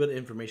share a little bit of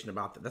information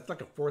about that. That's like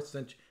a 4th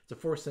century, it's a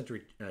 4th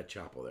century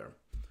chapel there.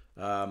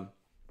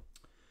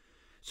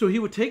 So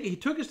he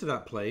took us to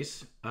that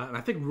place, and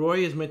I think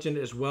Roy has mentioned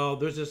it as well.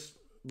 There's this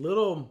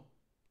little,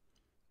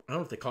 I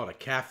don't know if they call it a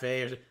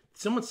cafe, or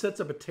someone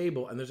sets up a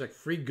table and there's like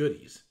free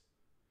goodies.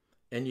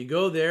 And you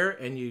go there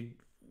and you,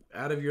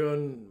 out of your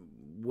own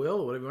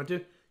will, whatever you want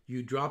to,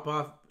 you drop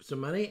off some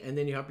money and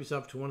then you help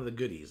yourself to one of the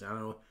goodies. I don't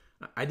know.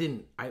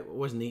 I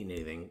wasn't eating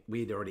anything.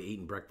 We had already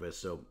eaten breakfast,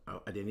 so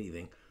I didn't eat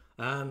anything.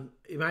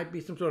 It might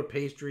be some sort of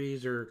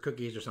pastries or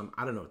cookies or something.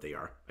 I don't know what they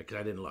are because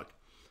I didn't look.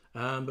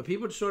 But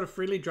people just sort of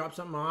freely drop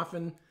something off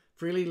and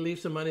freely leave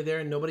some money there,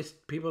 and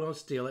people don't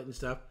steal it and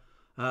stuff.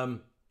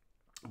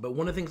 But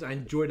one of the things I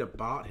enjoyed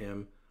about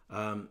him,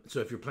 so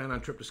if you're planning on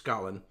a trip to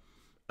Scotland,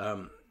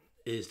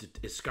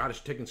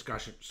 taking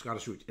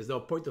Scottish roots, is they'll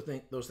point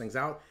those things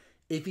out,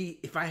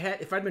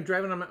 if I'd been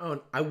driving on my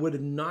own, I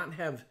would not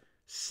have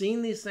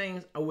seen these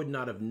things. I would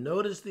not have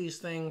noticed these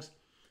things,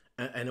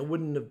 and I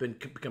wouldn't have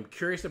become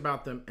curious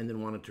about them and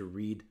then wanted to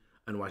read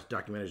and watch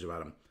documentaries about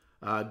them.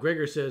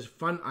 Gregor says,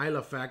 fun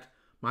Isla fact,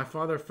 my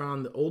father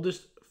found the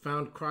oldest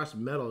found cross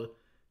metal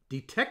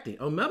detecting,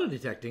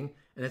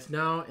 and it's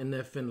now in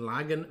the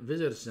Finlagan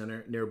Visitor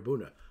Center near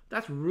Buna.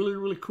 That's really,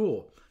 really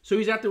cool. So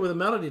he's out there with a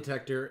metal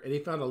detector, and he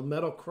found a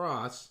metal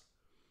cross,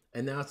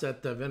 and now it's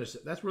at the Venice.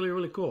 That's really,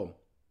 really cool.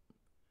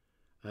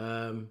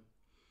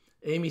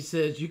 Amy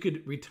says, you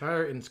could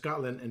retire in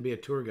Scotland and be a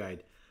tour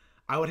guide.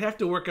 I would have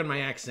to work on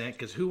my accent,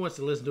 because who wants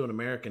to listen to an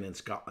American in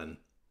Scotland?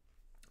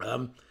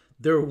 I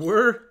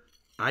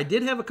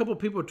did have a couple of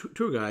people,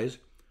 tour guides,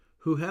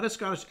 who had a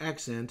Scottish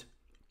accent,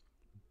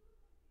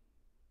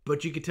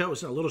 but you could tell it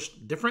was a little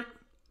different.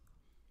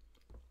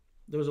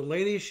 There was a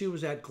lady, she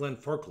was at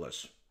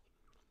Glenfarclas,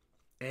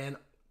 and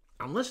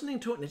I'm listening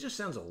to it, and it just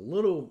sounds a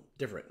little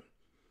different.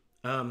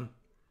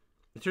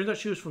 It turns out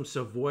she was from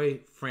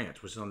Savoy,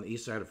 France, which is on the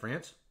east side of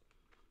France.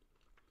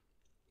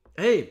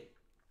 Hey,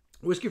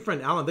 whiskey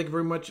friend Alan, thank you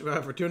very much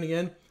for tuning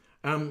in.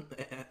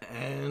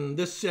 And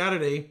this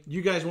Saturday,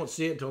 you guys won't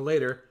see it until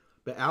later,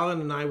 but Alan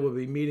and I will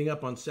be meeting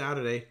up on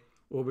Saturday.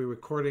 We'll be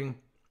recording,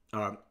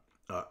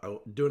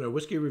 doing a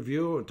whiskey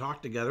review and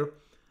talk together.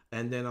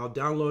 And then I'll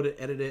download it,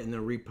 edit it, and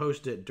then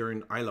repost it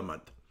during Isla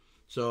month.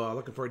 So I'm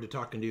looking forward to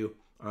talking to you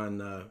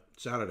on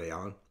Saturday,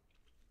 Alan.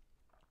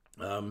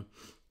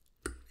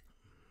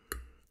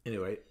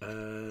 Anyway,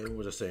 what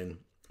was I saying?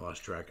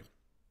 Lost track.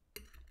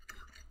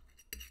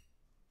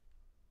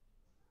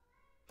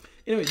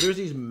 Anyway, there's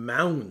these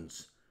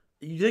mounds.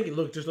 You think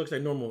it just looks like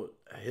a normal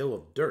hill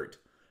of dirt,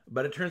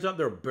 but it turns out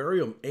they're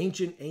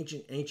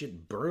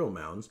ancient burial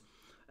mounds,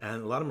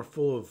 and a lot of them are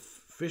full of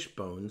fish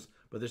bones,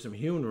 but there's some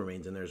human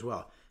remains in there as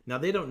well. Now,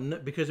 they don't know,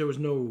 because there was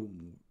no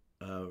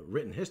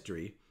written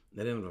history.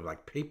 They didn't have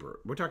like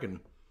paper. We're talking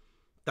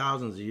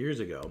thousands of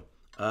years ago.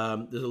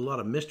 There's a lot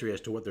of mystery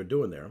as to what they're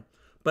doing there.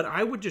 But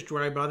I would just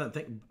drive by that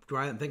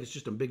and think it's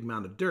just a big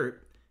mound of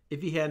dirt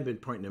if he hadn't been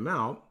pointing them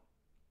out.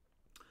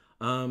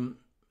 And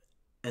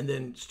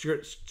then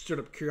stirred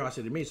up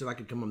curiosity to me so I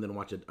could come home and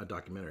watch a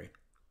documentary.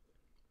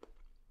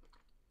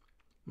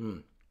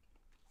 Don't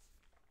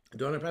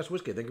have past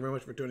whiskey. Thank you very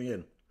much for tuning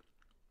in.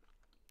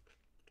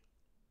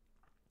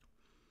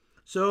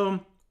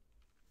 So,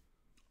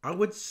 I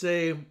would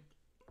say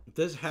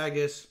this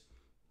haggis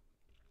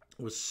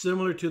was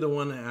similar to the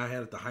one I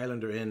had at the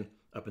Highlander Inn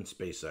up in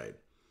Speyside.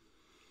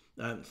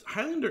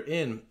 Highlander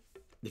Inn,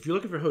 if you're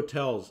looking for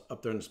hotels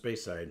up there in the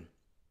Speyside,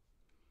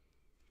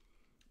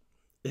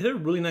 it had a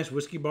really nice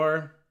whiskey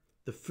bar.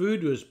 The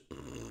food was,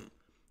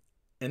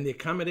 and the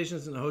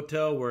accommodations in the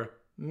hotel were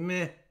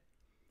meh.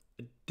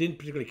 I didn't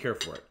particularly care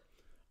for it.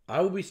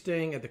 I will be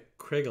staying at the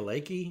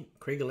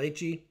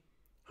Craigellachie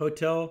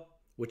Hotel,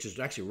 which is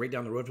actually right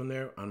down the road from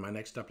there on my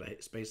next stop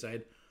at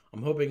Speyside.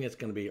 I'm hoping it's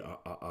going to be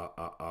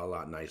a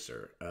lot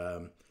nicer.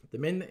 The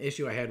main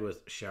issue I had was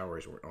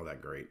showers weren't all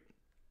that great.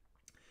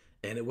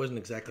 And it wasn't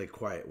exactly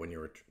quiet when you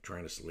were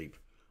trying to sleep.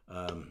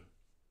 And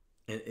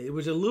it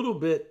was a little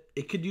bit,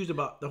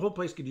 the whole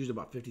place could use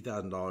about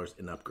 $50,000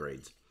 in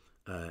upgrades.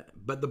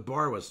 But the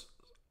bar was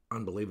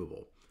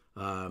unbelievable.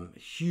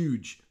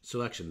 Huge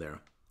selection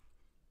there.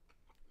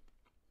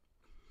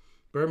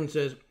 Bourbon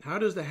says, how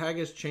does the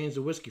haggis change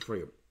the whiskey for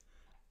you?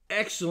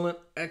 Excellent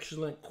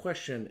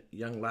question,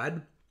 young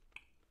lad.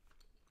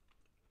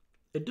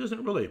 It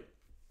doesn't really.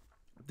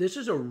 This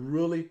is a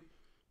really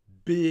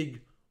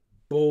big,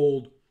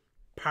 bold,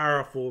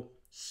 powerful,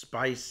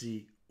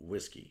 spicy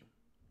whiskey.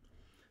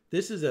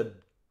 This is a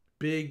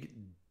big,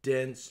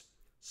 dense,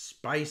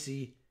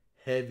 spicy,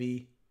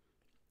 heavy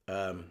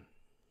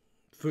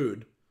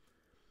food.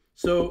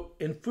 So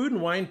in food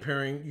and wine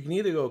pairing, you can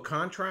either go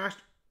contrast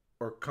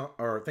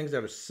or things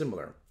that are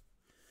similar.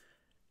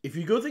 If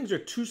you go things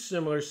that are too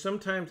similar,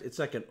 sometimes it's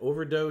like an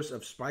overdose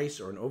of spice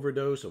or an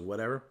overdose of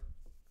whatever.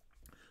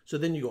 So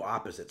then you go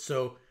opposite.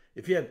 So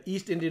if you have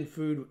East Indian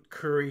food,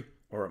 curry,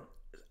 or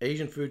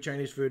Asian food,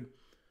 Chinese food,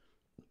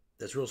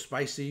 that's real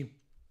spicy,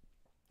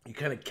 you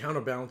kind of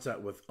counterbalance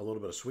that with a little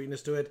bit of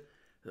sweetness to it,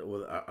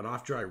 with an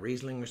off-dry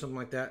Riesling or something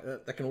like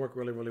that. That can work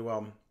really, really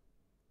well.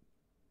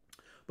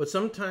 But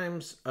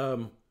sometimes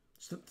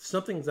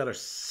some things that are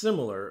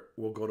similar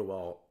will go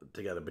well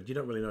together, but you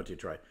don't really know until you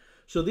try.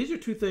 So these are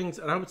two things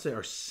that I would say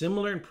are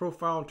similar in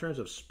profile in terms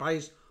of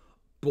spice,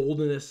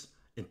 boldness,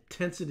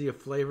 intensity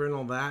of flavor, and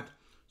all that.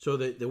 So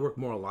they work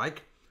more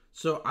alike.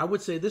 So I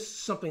would say this is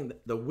something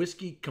that the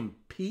whiskey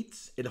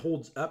competes. It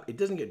holds up. It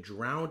doesn't get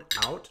drowned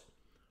out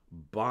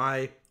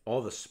by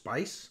all the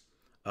spice.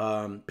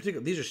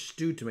 Particularly, these are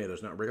stewed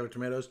tomatoes, not regular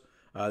tomatoes.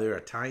 They're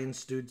Italian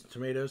stewed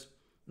tomatoes,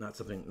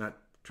 not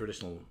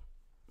traditional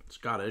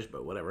Scottish,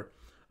 but whatever.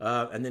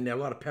 And then they have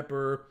a lot of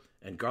pepper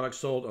and garlic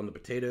salt on the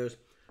potatoes.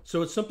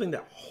 So it's something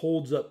that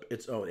holds up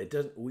its own. It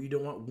doesn't. We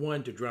don't want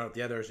one to drown out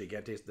the other, so you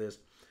can't taste this.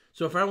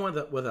 So if I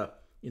went with a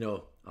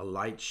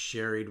light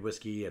sherried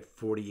whiskey at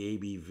 40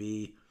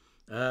 ABV,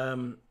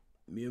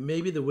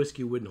 maybe the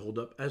whiskey wouldn't hold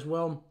up as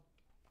well.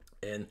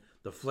 And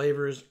the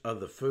flavors of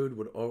the food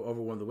would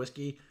overwhelm the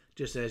whiskey,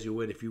 just as you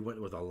would if you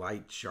went with a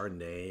light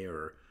Chardonnay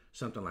or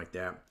something like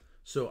that.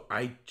 So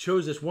I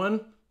chose this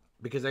one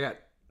because I got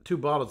 2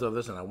 bottles of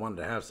this and I wanted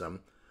to have some.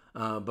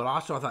 But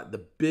also I thought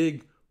the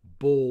big,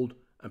 bold,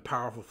 and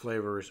powerful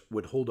flavors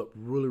would hold up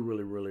really,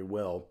 really, really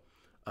well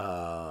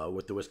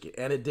with the whiskey.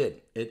 And it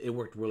did. It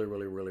worked really,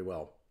 really, really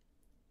well.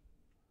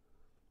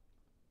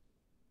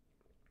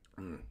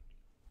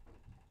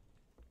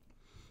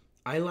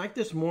 I like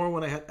this more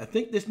when I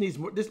think this needs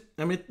more. This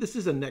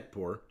is a neck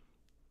pour.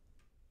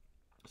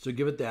 So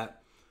give it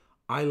that.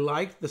 I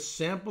like the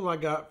sample I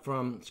got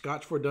from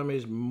Scotch for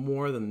Dummies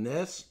more than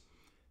this.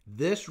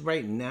 This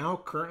right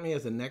now, currently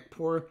as a neck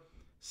pour,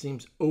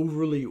 seems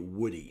overly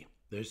woody.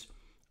 There's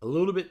a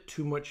little bit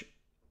too much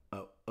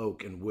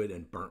oak and wood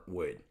and burnt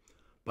wood.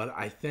 But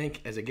I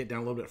think as I get down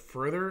a little bit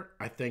further,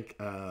 I think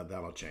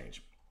that'll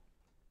change.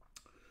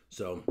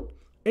 So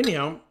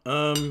anyhow,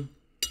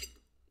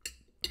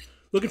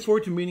 looking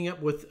forward to meeting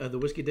up with the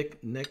Whiskey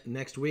Dick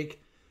next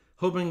week.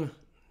 Hoping,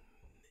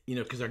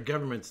 because our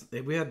governments,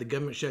 we had the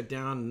government shut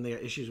down and they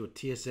got issues with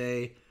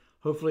TSA.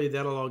 Hopefully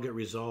that'll all get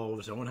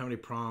resolved, so I won't have any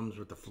problems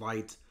with the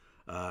flights.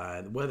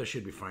 The weather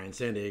should be fine.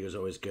 San Diego's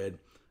always good.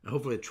 And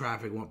hopefully the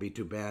traffic won't be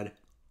too bad.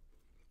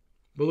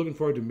 But looking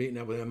forward to meeting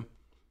up with him.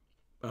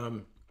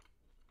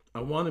 I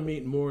want to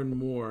meet more and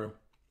more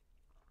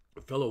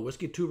fellow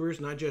whiskey tubers,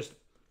 not just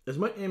as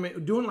much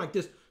doing like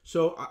this.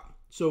 So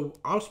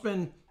I'll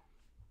spend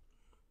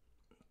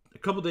a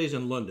couple days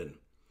in London.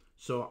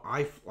 So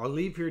I'll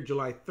leave here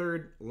July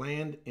 3rd,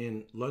 land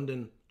in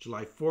London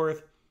July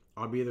 4th.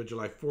 I'll be there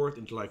July 4th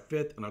and July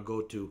 5th, and I'll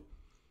go to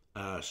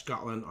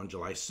Scotland on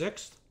July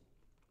 6th.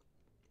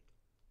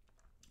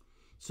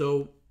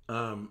 So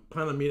plan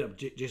on meet up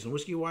Jason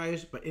Whiskey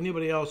wise, but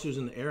anybody else who's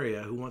in the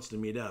area who wants to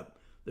meet up,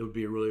 that would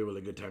be a really,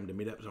 really good time to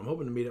meet up. So I'm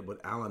hoping to meet up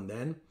with Alan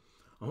then.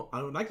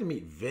 I would like to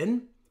meet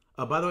Vin.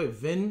 By the way,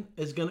 Vin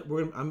is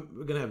we're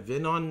gonna have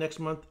Vin on next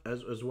month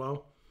as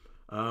well.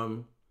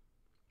 And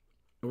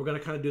we're gonna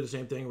kind of do the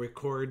same thing,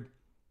 record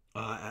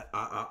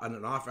on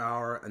an off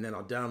hour, and then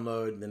I'll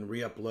download, and then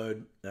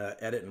re-upload,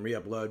 edit and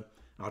re-upload.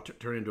 I'll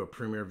turn it into a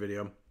premiere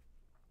video.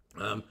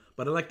 But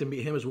I'd like to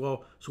meet him as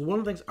well. So one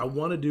of the things I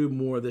want to do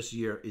more this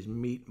year is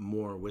meet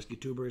more whiskey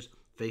tubers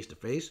face to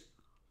face.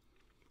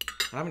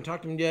 I haven't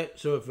talked to him yet.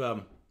 So if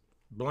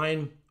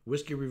Blind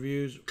Whiskey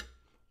Reviews,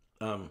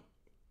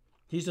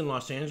 he's in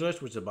Los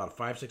Angeles, which is about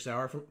a 5-6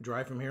 hour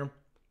drive from here.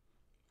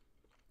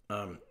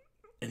 And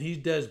he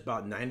does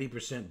about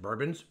 90%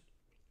 bourbons.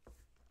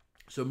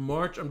 So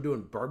March, I'm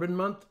doing bourbon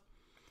month.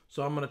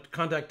 So I'm going to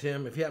contact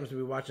him. If he happens to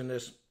be watching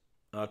this,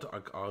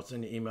 I'll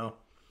send you an email.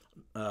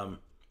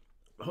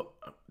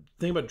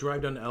 Think about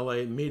drive down to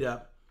LA, meet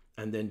up,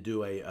 and then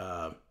do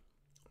a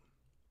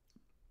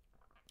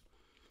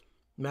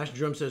Master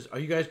Drum says, are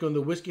you guys going to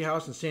the Whiskey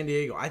House in San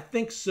Diego? I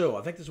think so.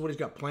 I think this is what he's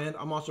got planned.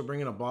 I'm also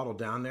bringing a bottle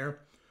down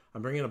there.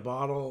 I'm bringing a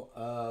bottle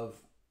of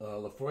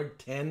Lafroig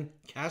 10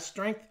 cask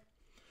strength.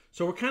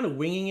 So we're kind of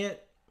winging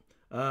it.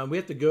 We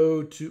have to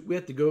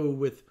go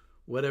with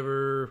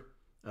whatever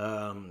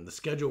the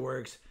schedule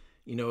works.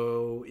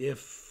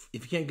 If you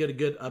can't get a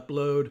good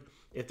upload,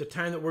 if the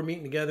time that we're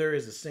meeting together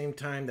is the same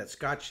time that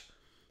Scotch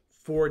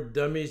for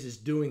Dummies is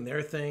doing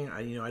their thing,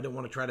 I don't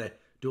want to try to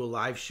do a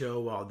live show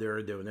while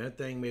they're doing their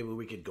thing. Maybe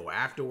we could go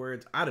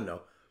afterwards. I don't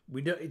know.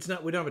 We don't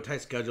have a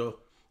tight schedule,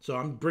 so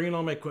I'm bringing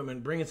all my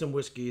equipment, bringing some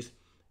whiskeys,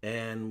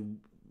 and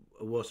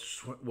we'll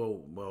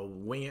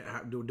wing it,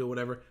 do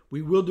whatever.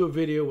 We will do a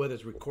video, whether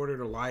it's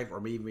recorded or live,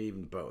 or maybe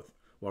even both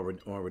while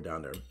we're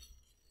down there.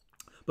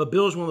 But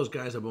Bill's one of those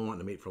guys I've been wanting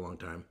to meet for a long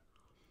time,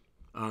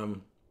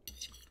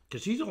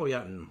 because he's all the way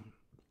out in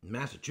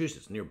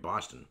Massachusetts, near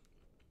Boston.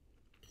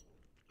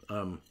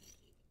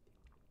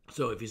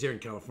 So if he's here in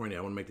California,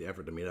 I want to make the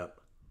effort to meet up.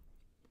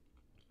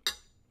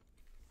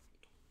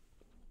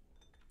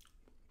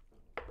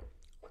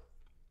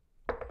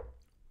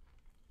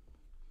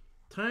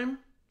 Time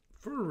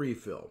for a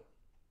refill.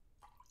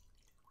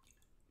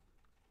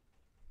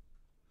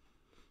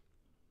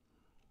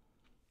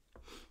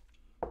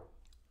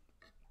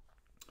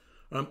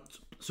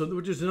 So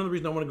which is another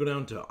reason I want to go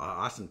down to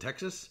Austin,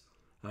 Texas,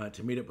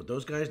 to meet up with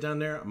those guys down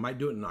there. I might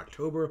do it in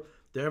October.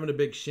 They're having a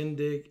big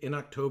shindig in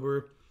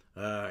October,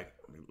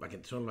 like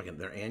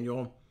their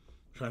annual.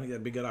 So I think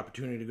that'd be a good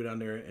opportunity to go down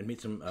there and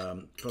meet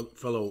some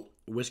fellow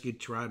whiskey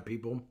tribe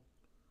people.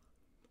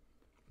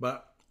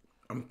 But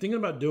I'm thinking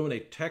about doing a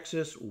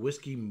Texas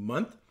whiskey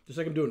month, just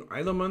like I'm doing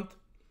Isla month.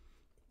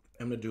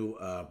 I'm gonna do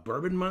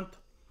bourbon month.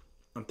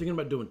 I'm thinking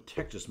about doing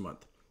Texas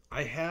month.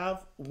 I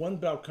have one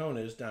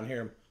Balcones down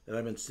here that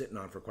I've been sitting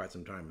on for quite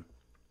some time.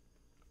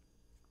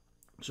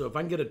 So if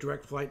I can get a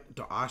direct flight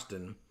to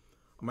Austin,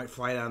 I might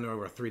fly down there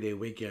over a 3-day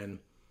weekend,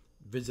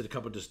 visit a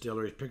couple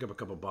distilleries, pick up a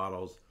couple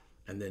bottles,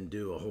 and then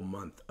do a whole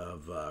month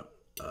of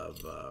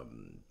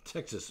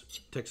Texas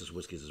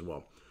whiskeys as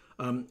well.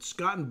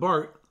 Scott and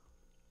Bart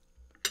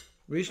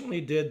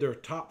recently did their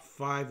top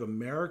 5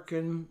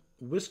 American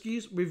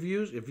whiskeys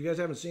reviews. If you guys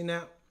haven't seen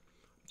that,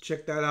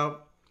 check that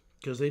out,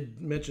 because they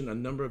mentioned a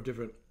number of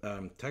different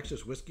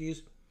Texas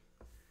whiskeys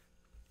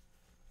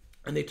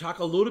And they talk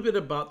a little bit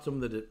about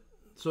some of the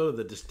sort of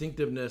the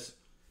distinctiveness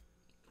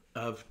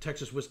of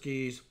Texas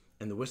whiskeys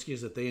and the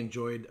whiskeys that they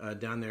enjoyed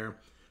down there.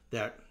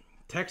 That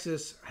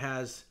Texas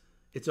has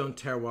its own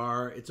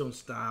terroir, its own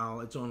style,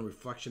 its own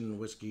reflection in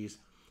whiskeys.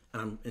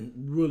 And I'm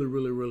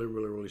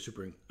really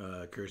super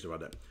curious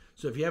about that.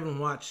 So if you haven't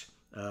watched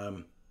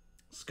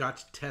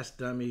Scotch Test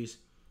Dummies,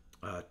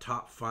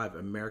 top 5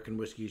 American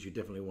whiskeys, you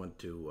definitely want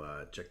to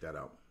check that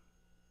out.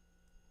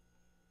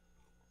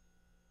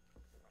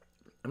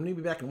 I'm going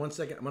to be back in 1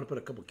 second. I'm going to put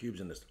a couple cubes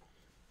in this.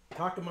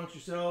 Talk amongst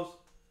yourselves.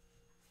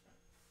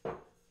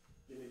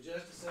 Give me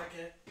just a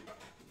second.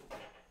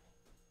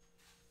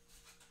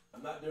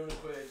 I'm not doing a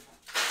quiz.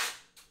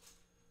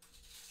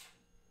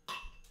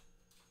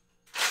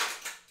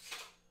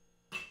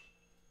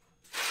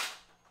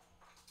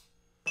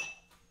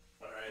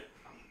 All right.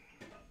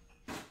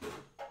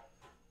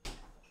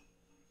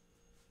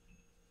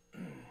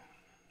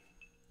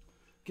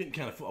 Getting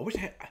kind of full. I wish I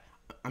had...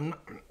 I'm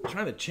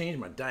trying to change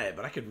my diet,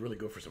 but I could really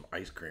go for some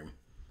ice cream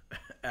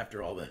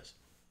after all this.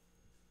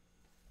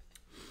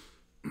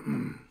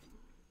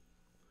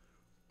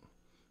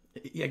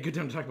 Yeah, good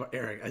time to talk about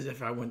Eric, as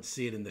if I wouldn't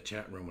see it in the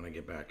chat room when I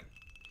get back.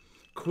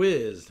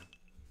 Quiz.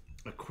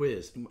 A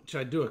quiz.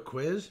 Should I do a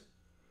quiz?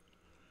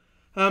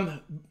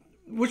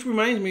 Which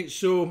reminds me,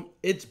 so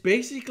it's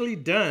basically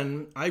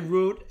done. I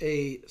wrote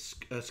a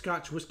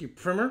Scotch whiskey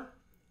primer.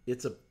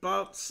 It's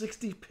about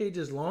 60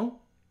 pages long.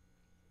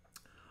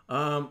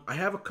 I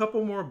have a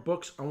couple more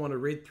books I want to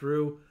read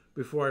through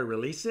before I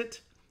release it.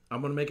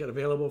 I'm going to make it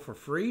available for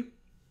free.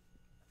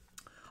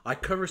 I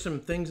cover some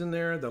things in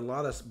there that a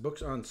lot of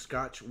books on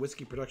Scotch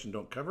whiskey production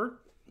don't cover.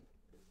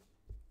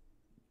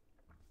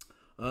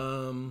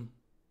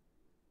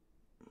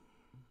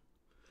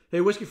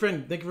 Hey, whiskey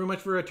friend, thank you very much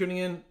for tuning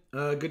in.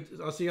 Good.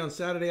 I'll see you on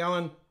Saturday,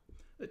 Alan.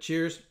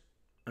 Cheers.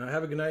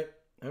 Have a good night.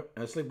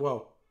 Sleep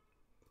well.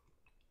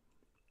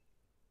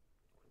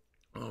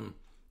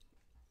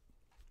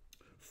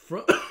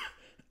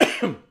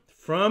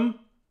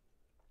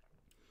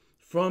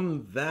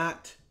 From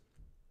that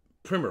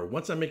primer,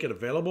 once I make it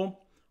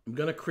available, I'm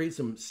going to create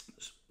some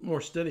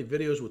more study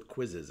videos with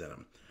quizzes in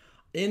them.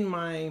 In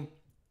my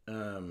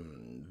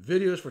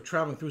videos for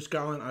traveling through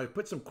Scotland, I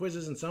put some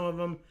quizzes in some of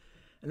them,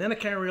 and then I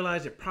kind of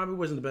realized it probably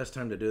wasn't the best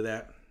time to do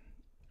that.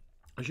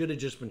 I should have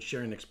just been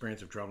sharing the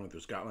experience of traveling through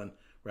Scotland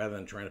rather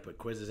than trying to put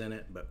quizzes in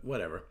it, but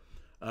whatever.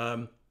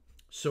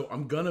 So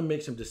I'm going to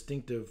make some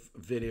distinctive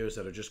videos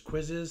that are just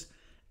quizzes,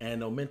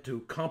 and they're meant to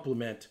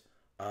complement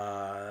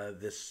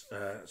this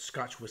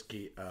Scotch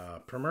whiskey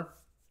primer.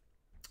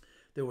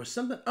 There was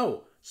something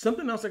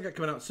else I got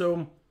coming out.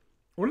 So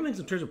one of the things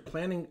in terms of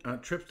planning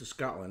trips to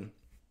Scotland,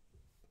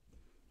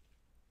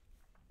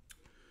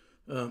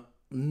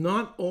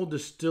 not all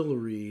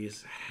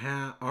distilleries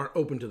are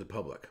open to the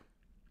public.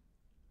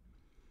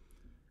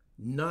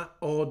 Not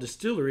all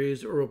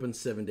distilleries are open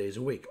 7 days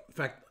a week. In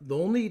fact,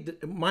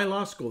 my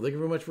law school, thank you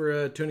very much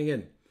for tuning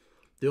in.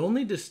 The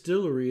only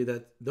distilleries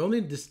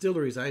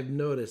I've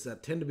noticed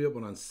that tend to be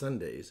open on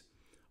Sundays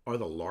are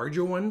the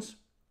larger ones.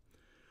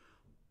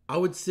 I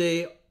would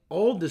say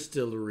all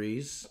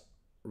distilleries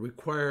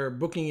require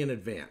booking in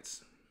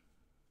advance.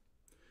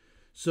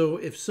 So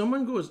if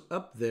someone goes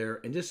up there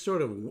and just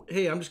sort of,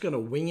 hey, I'm just going to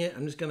wing it.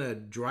 I'm just going to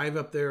drive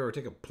up there or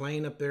take a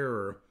plane up there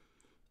or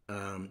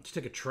just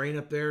take a train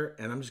up there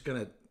and I'm just going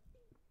to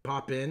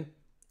pop in.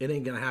 It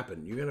ain't going to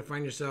happen. You're going to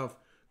find yourself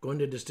going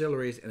to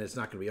distilleries and it's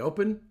not going to be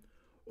open,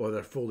 or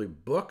they're fully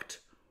booked,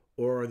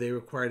 or they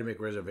require to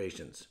make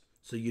reservations.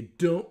 So you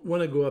don't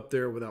want to go up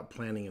there without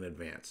planning in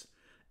advance.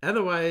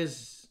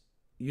 Otherwise,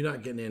 you're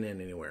not getting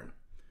in anywhere.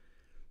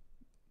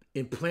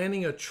 In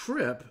planning a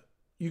trip,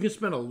 you can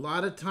spend a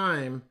lot of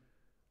time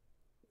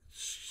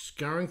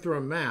scouring through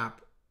a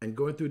map and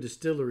going through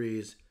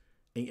distilleries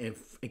and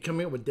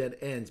coming up with dead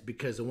ends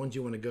because the ones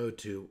you want to go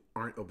to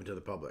aren't open to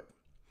the public.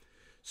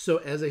 So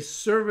as a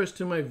service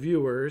to my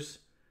viewers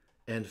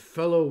and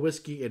fellow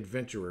whiskey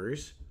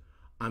adventurers,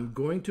 I'm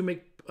going to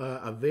make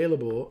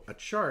available a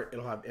chart.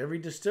 It'll have every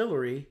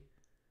distillery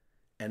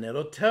and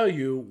it'll tell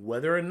you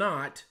whether or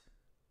not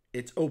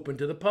it's open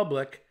to the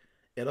public.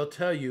 It'll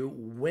tell you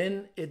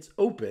when it's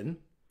open.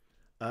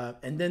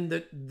 And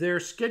then their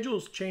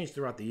schedules change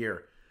throughout the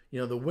year. You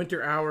know, the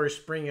winter hours,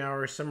 spring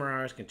hours, summer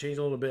hours can change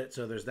a little bit.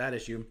 So there's that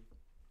issue.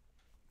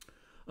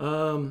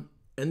 And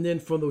then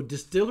for the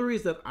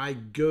distilleries that I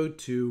go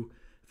to,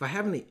 if I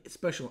have any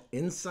special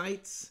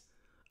insights,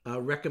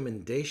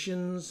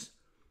 recommendations,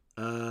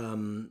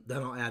 then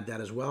I'll add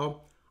that as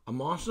well.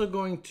 I'm also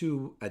going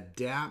to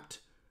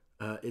adapt.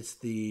 It's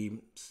the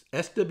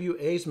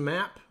SWA's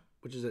map,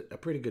 which is a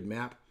pretty good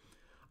map.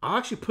 I'll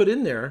actually put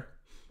in there.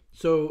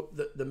 So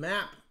the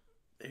map,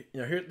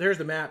 there's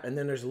the map, and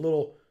then there's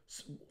little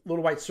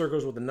white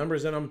circles with the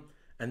numbers in them,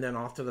 and then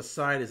off to the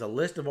side is a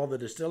list of all the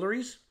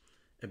distilleries,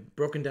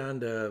 broken down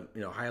to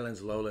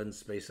Highlands,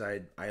 Lowlands,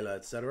 Speyside, Islay,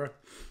 etc.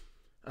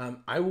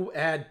 I will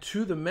add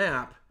to the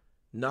map,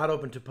 not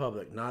open to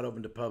public,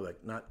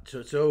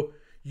 so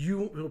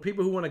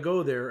people who want to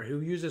go there,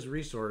 who use this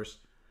resource,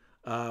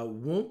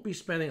 won't be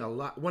spending a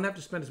lot, won't have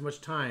to spend as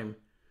much time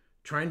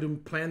trying to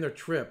plan their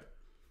trip,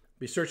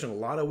 be searching a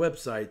lot of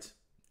websites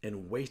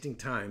and wasting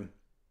time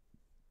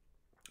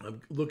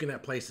looking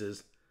at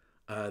places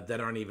that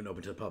aren't even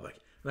open to the public.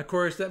 And of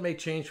course, that may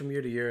change from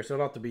year to year, so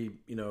it'll have to be,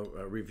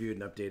 reviewed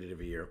and updated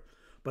every year.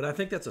 But I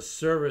think that's a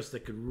service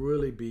that could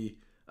really be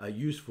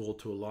useful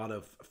to a lot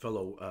of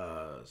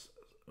fellow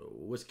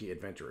whiskey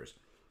adventurers.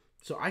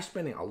 So I'm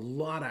spending a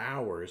lot of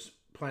hours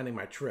planning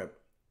my trip.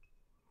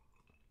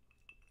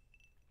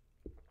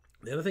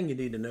 The other thing you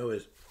need to know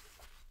is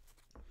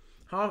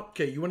you want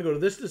to go to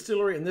this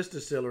distillery and this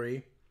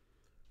distillery.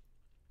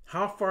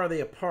 How far are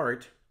they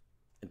apart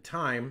in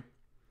time?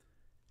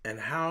 And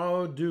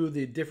how do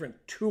the different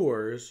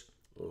tours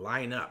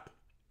line up?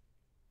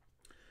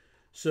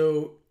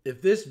 So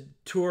if this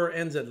tour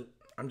ends at,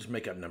 I'm just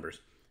making up numbers.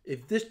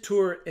 If this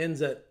tour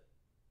ends at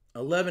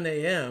 11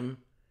 a.m.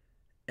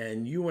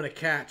 and you want to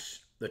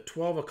catch the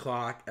 12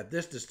 o'clock at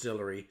this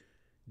distillery,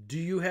 do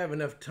you have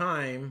enough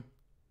time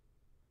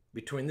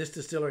between this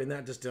distillery and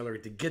that distillery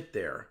to get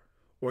there,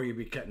 or you'd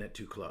be cutting it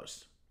too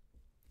close?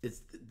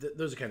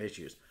 Those are kind of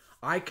issues.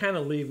 I kind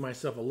of leave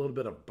myself a little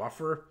bit of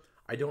buffer.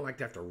 I don't like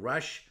to have to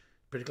rush,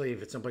 particularly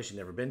if it's someplace you've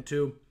never been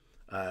to,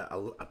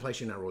 a place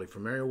you're not really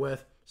familiar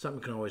with.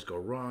 Something can always go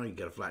wrong. You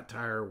get a flat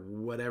tire,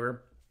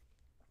 whatever.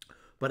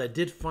 But I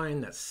did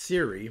find that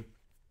Siri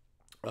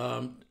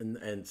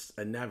and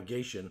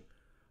navigation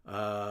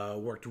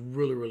worked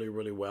really, really,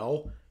 really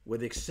well,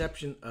 with the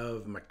exception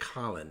of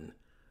Macallan.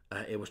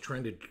 It was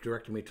trying to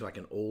direct me to like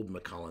an old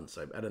Macallan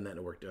site. Other than that,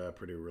 it worked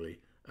pretty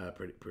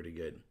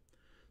good.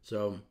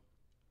 So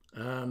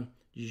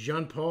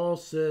Jean Paul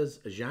says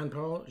Jean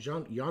Paul.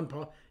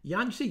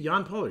 You say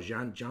Jean Paul or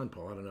John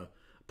Paul? I don't know.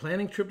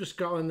 Planning trip to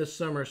Scotland this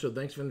summer, so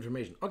thanks for the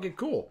information. Okay,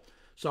 cool.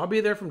 So I'll be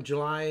there from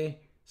Scotland,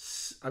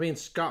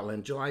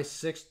 July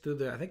 6th through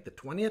the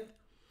 20th.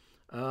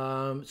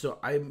 So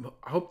I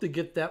hope to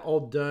get that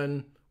all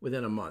done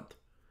within a month.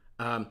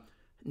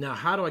 Now,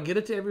 how do I get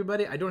it to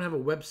everybody? I don't have a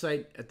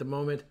website at the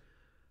moment.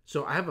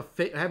 So I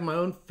have my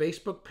own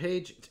Facebook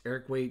page. It's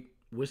Eric Waite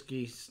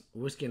Whiskey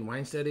and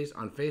Wine Studies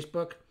on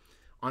Facebook.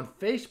 On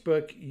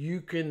Facebook,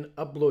 you can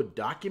upload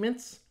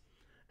documents.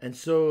 And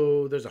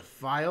so there's a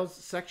files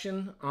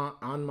section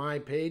on my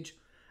page.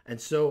 And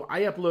so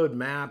I upload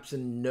maps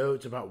and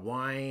notes about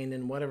wine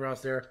and whatever else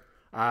there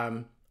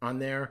on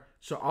there.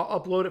 So I'll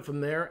upload it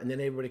from there, and then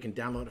everybody can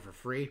download it for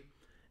free.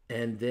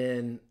 And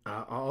then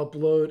I'll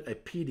upload a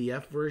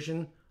PDF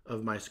version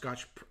of my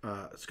Scotch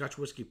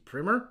whiskey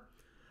primer.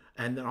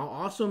 And then I'll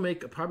also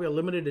make probably a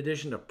limited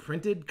edition of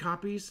printed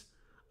copies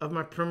of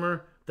my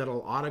primer that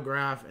I'll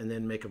autograph and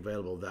then make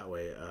available that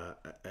way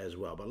as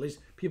well. But at least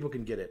people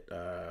can get it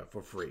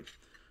for free.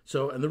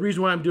 So, and the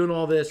reason why I'm doing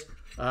all this,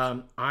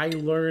 I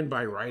learned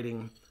by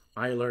writing,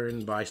 I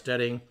learned by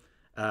studying,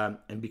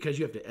 and because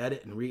you have to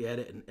edit and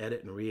re-edit and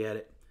edit and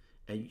re-edit,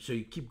 and so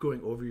you keep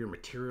going over your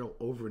material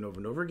over and over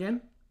and over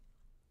again,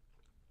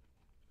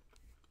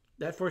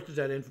 that forces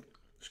that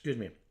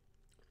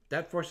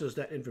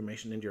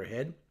information into your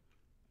head.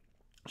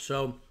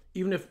 So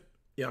even if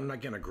I'm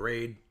not getting a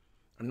grade,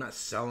 I'm not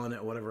selling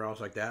it, whatever else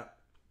like that,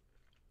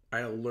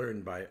 I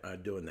learned by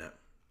doing that.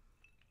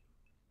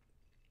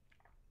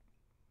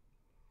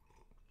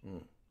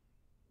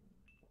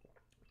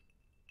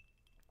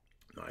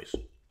 Nice.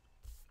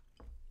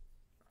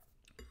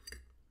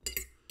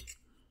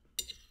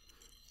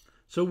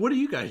 So what do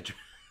you guys do?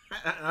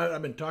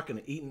 I've been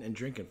talking, eating, and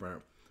drinking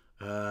for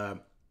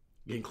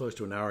getting close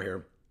to an hour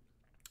here.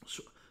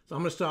 So I'm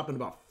going to stop in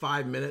about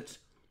 5 minutes.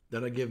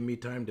 That'll give me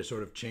time to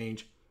sort of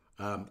change,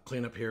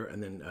 clean up here,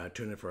 and then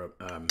turn in for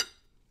a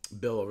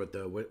bill over at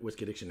the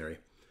Whiskey Dictionary.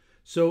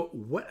 So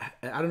what?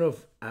 I don't know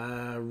if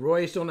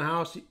Roy is still in the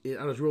house.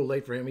 I was real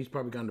late for him. He's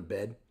probably gone to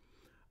bed.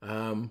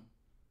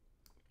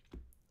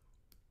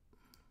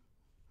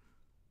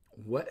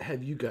 What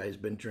have you guys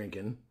been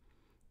drinking?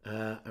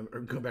 I'm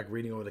going back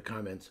reading over the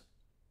comments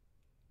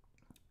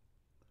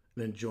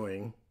and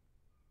enjoying.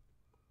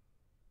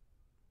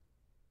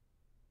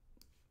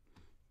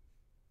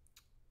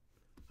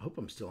 I hope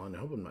I'm still on. I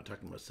hope I'm not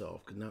talking to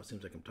myself, because now it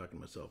seems like I'm talking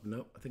to myself.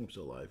 Nope, I think I'm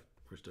still alive.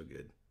 We're still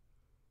good.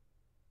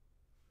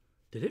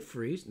 Did it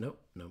freeze? Nope.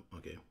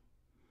 Okay.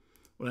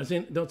 When I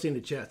don't see in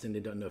the chats, and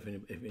they don't know if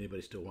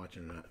anybody's still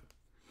watching or not.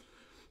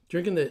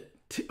 Drinking the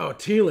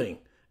Teeling.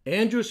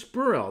 Andrew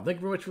Spurrell, thank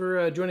you very much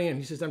for joining in.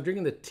 He says, I'm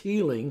drinking the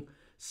Teeling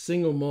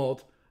single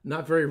malt.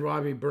 Not very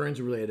Robbie Burns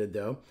related,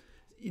 though.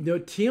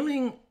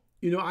 Teeling,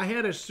 I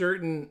had a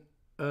certain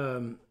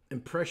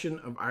impression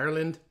of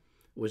Ireland.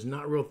 Was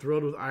not real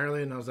thrilled with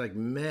Ireland. I was like,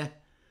 meh.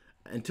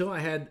 Until I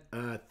had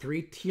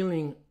 3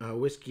 Teeling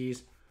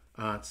whiskeys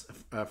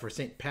for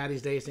St.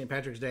 Patrick's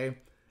Day.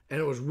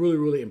 And I was really,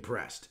 really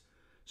impressed.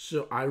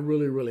 So I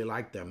really, really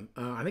like them.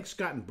 I think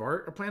Scott and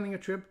Bart are planning a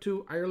trip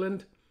to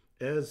Ireland,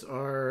 as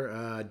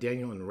are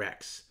Daniel and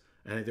Rex.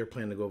 I think they're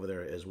planning to go over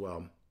there as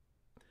well.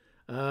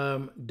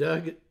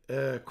 Doug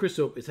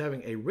Chrisop is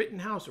having a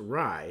Rittenhouse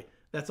Rye.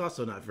 That's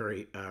also not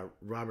very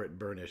Robert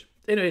Burnish.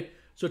 Anyway,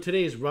 so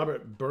today is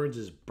Robert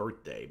Burns'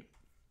 birthday.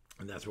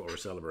 And that's what we're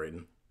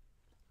celebrating.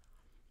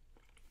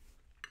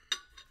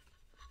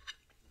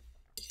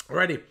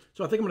 Alrighty,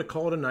 so I think I'm going to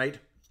call it a night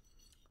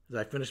as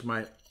I finish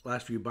my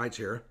last few bites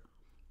here.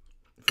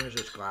 Finish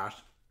this glass.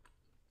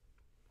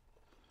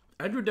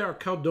 Edward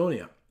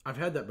Caledonia. I've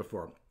had that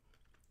before.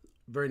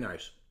 Very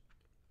nice.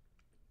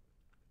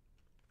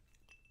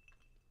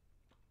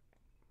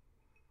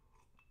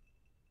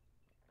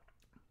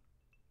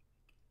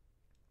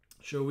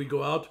 Shall we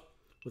go out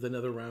with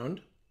another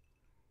round?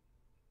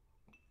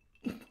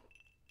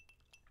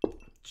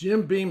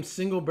 Jim Beam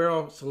Single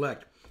Barrel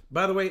Select.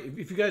 By the way,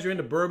 if you guys are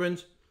into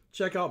bourbons,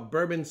 check out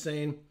Bourbon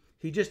Sane.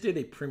 He just did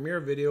a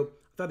premiere video. I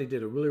thought he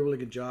did a really, really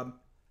good job.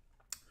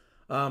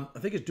 I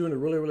think he's doing a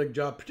really, really good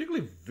job,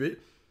 particularly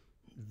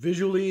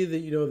visually,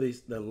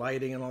 the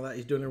lighting and all that.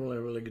 He's doing a really,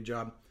 really good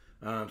job.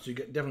 So you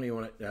definitely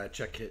want to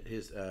check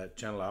his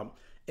channel out.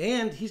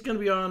 And he's going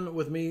to be on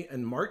with me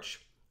in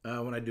March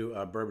when I do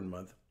Bourbon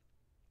Month.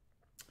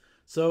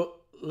 So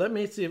let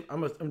me see if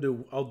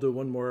I'll do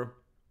one more.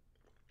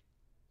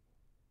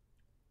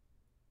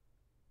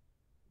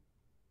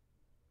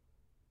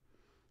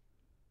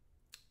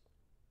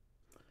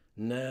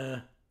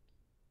 Nah.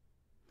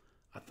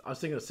 I was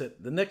thinking of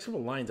the next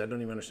couple lines. I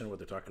don't even understand what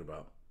they're talking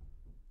about.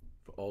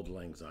 For Auld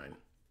Lang Syne.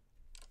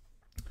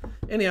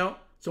 Anyhow,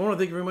 so I want to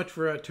thank you very much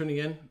for tuning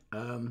in.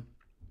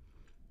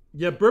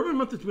 Yeah, Bourbon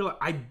Month is real.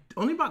 I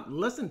only about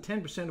less than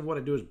 10% of what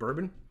I do is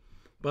bourbon,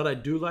 but I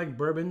do like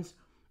bourbons,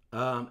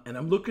 and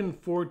I'm looking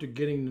forward to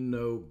getting to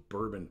know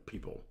bourbon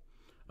people.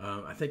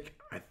 I think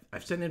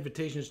I've sent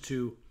invitations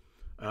to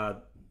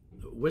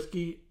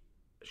Whisky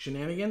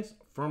Shenanigans,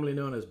 formerly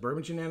known as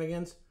Bourbon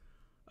Shenanigans.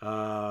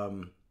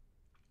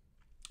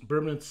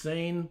 Bourbon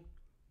Insane,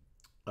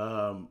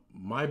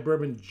 My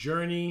Bourbon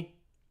Journey.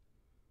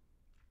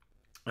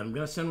 I'm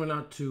gonna send one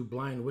out to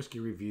Blind Whiskey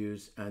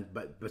Reviews,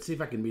 but see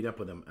if I can meet up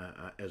with them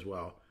as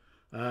well.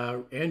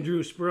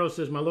 Andrew Spurrow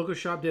says my local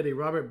shop did a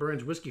Robert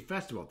Burns Whiskey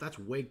Festival. That's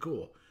way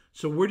cool.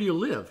 So where do you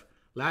live?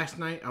 Last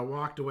night I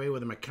walked away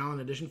with a Macallan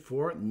Edition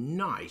 4.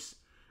 Nice.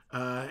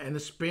 And the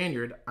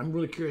Spaniard. I'm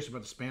really curious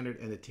about the Spaniard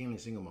and the Teeling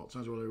Single Malt.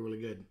 Sounds really,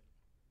 really good.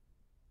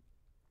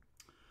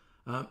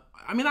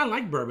 I mean, I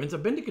like bourbons.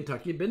 I've been to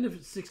Kentucky. I've been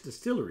to 6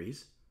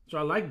 distilleries. So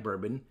I like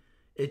bourbon.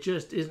 It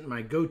just isn't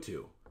my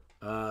go-to.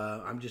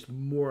 I'm just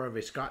more of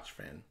a Scotch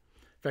fan.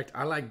 In fact,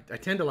 I'm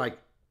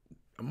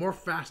more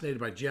fascinated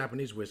by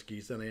Japanese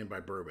whiskeys than I am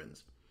by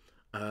bourbons.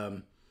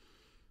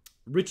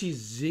 Richie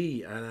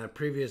Z, on a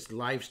previous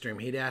live stream,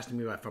 he'd asked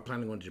me if I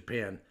plan on going to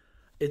Japan.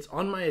 It's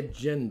on my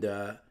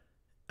agenda.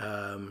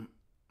 I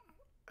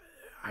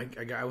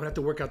would have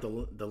to work out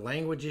the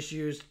language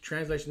issues,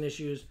 translation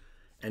issues,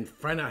 and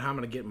find out how I'm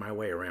going to get my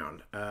way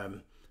around.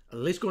 At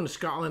least going to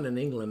Scotland and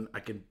England, I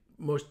could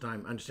most of the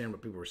time understand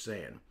what people were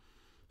saying.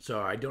 So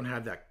I don't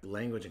have that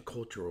language and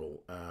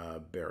cultural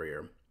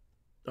barrier.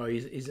 Oh,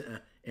 he's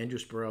Andrew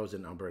Sparrow's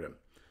in Alberta.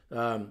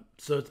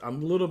 So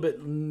I'm a little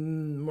bit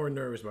more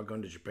nervous about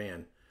going to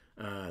Japan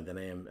than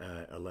I am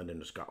London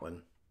to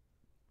Scotland.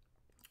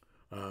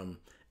 And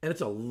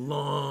it's a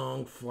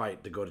long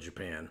flight to go to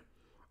Japan.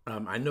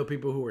 I know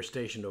people who were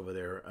stationed over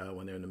there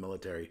when they're in the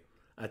military.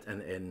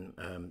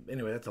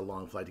 Anyway, that's a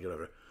long flight to get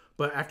over.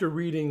 But after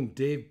reading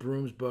Dave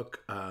Broom's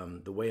book,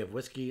 The Way of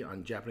Whiskey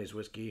on Japanese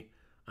whiskey,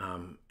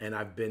 and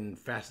I've been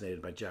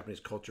fascinated by Japanese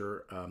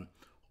culture,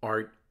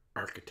 art,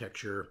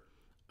 architecture,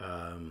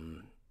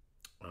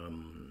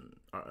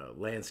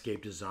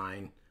 landscape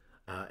design,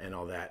 and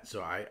all that.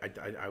 So I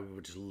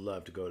would just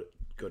love to go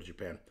to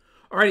Japan.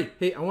 Alrighty,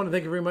 hey, I want to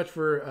thank you very much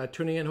for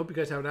tuning in. Hope you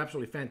guys have an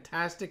absolutely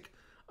fantastic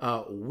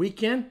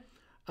weekend.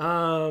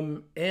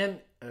 And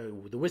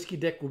the Whiskey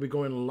Deck will be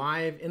going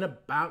live in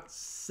about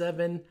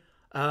 7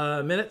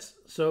 minutes.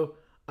 So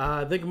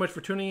thank you much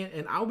for tuning in,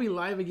 and I'll be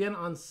live again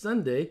on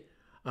Sunday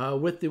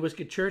with the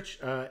Whiskey Church.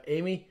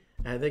 Amy,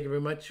 thank you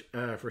very much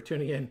for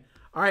tuning in.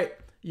 All right,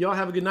 y'all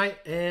have a good night,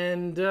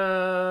 and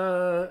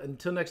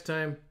until next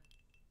time,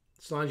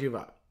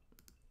 Slanjiva.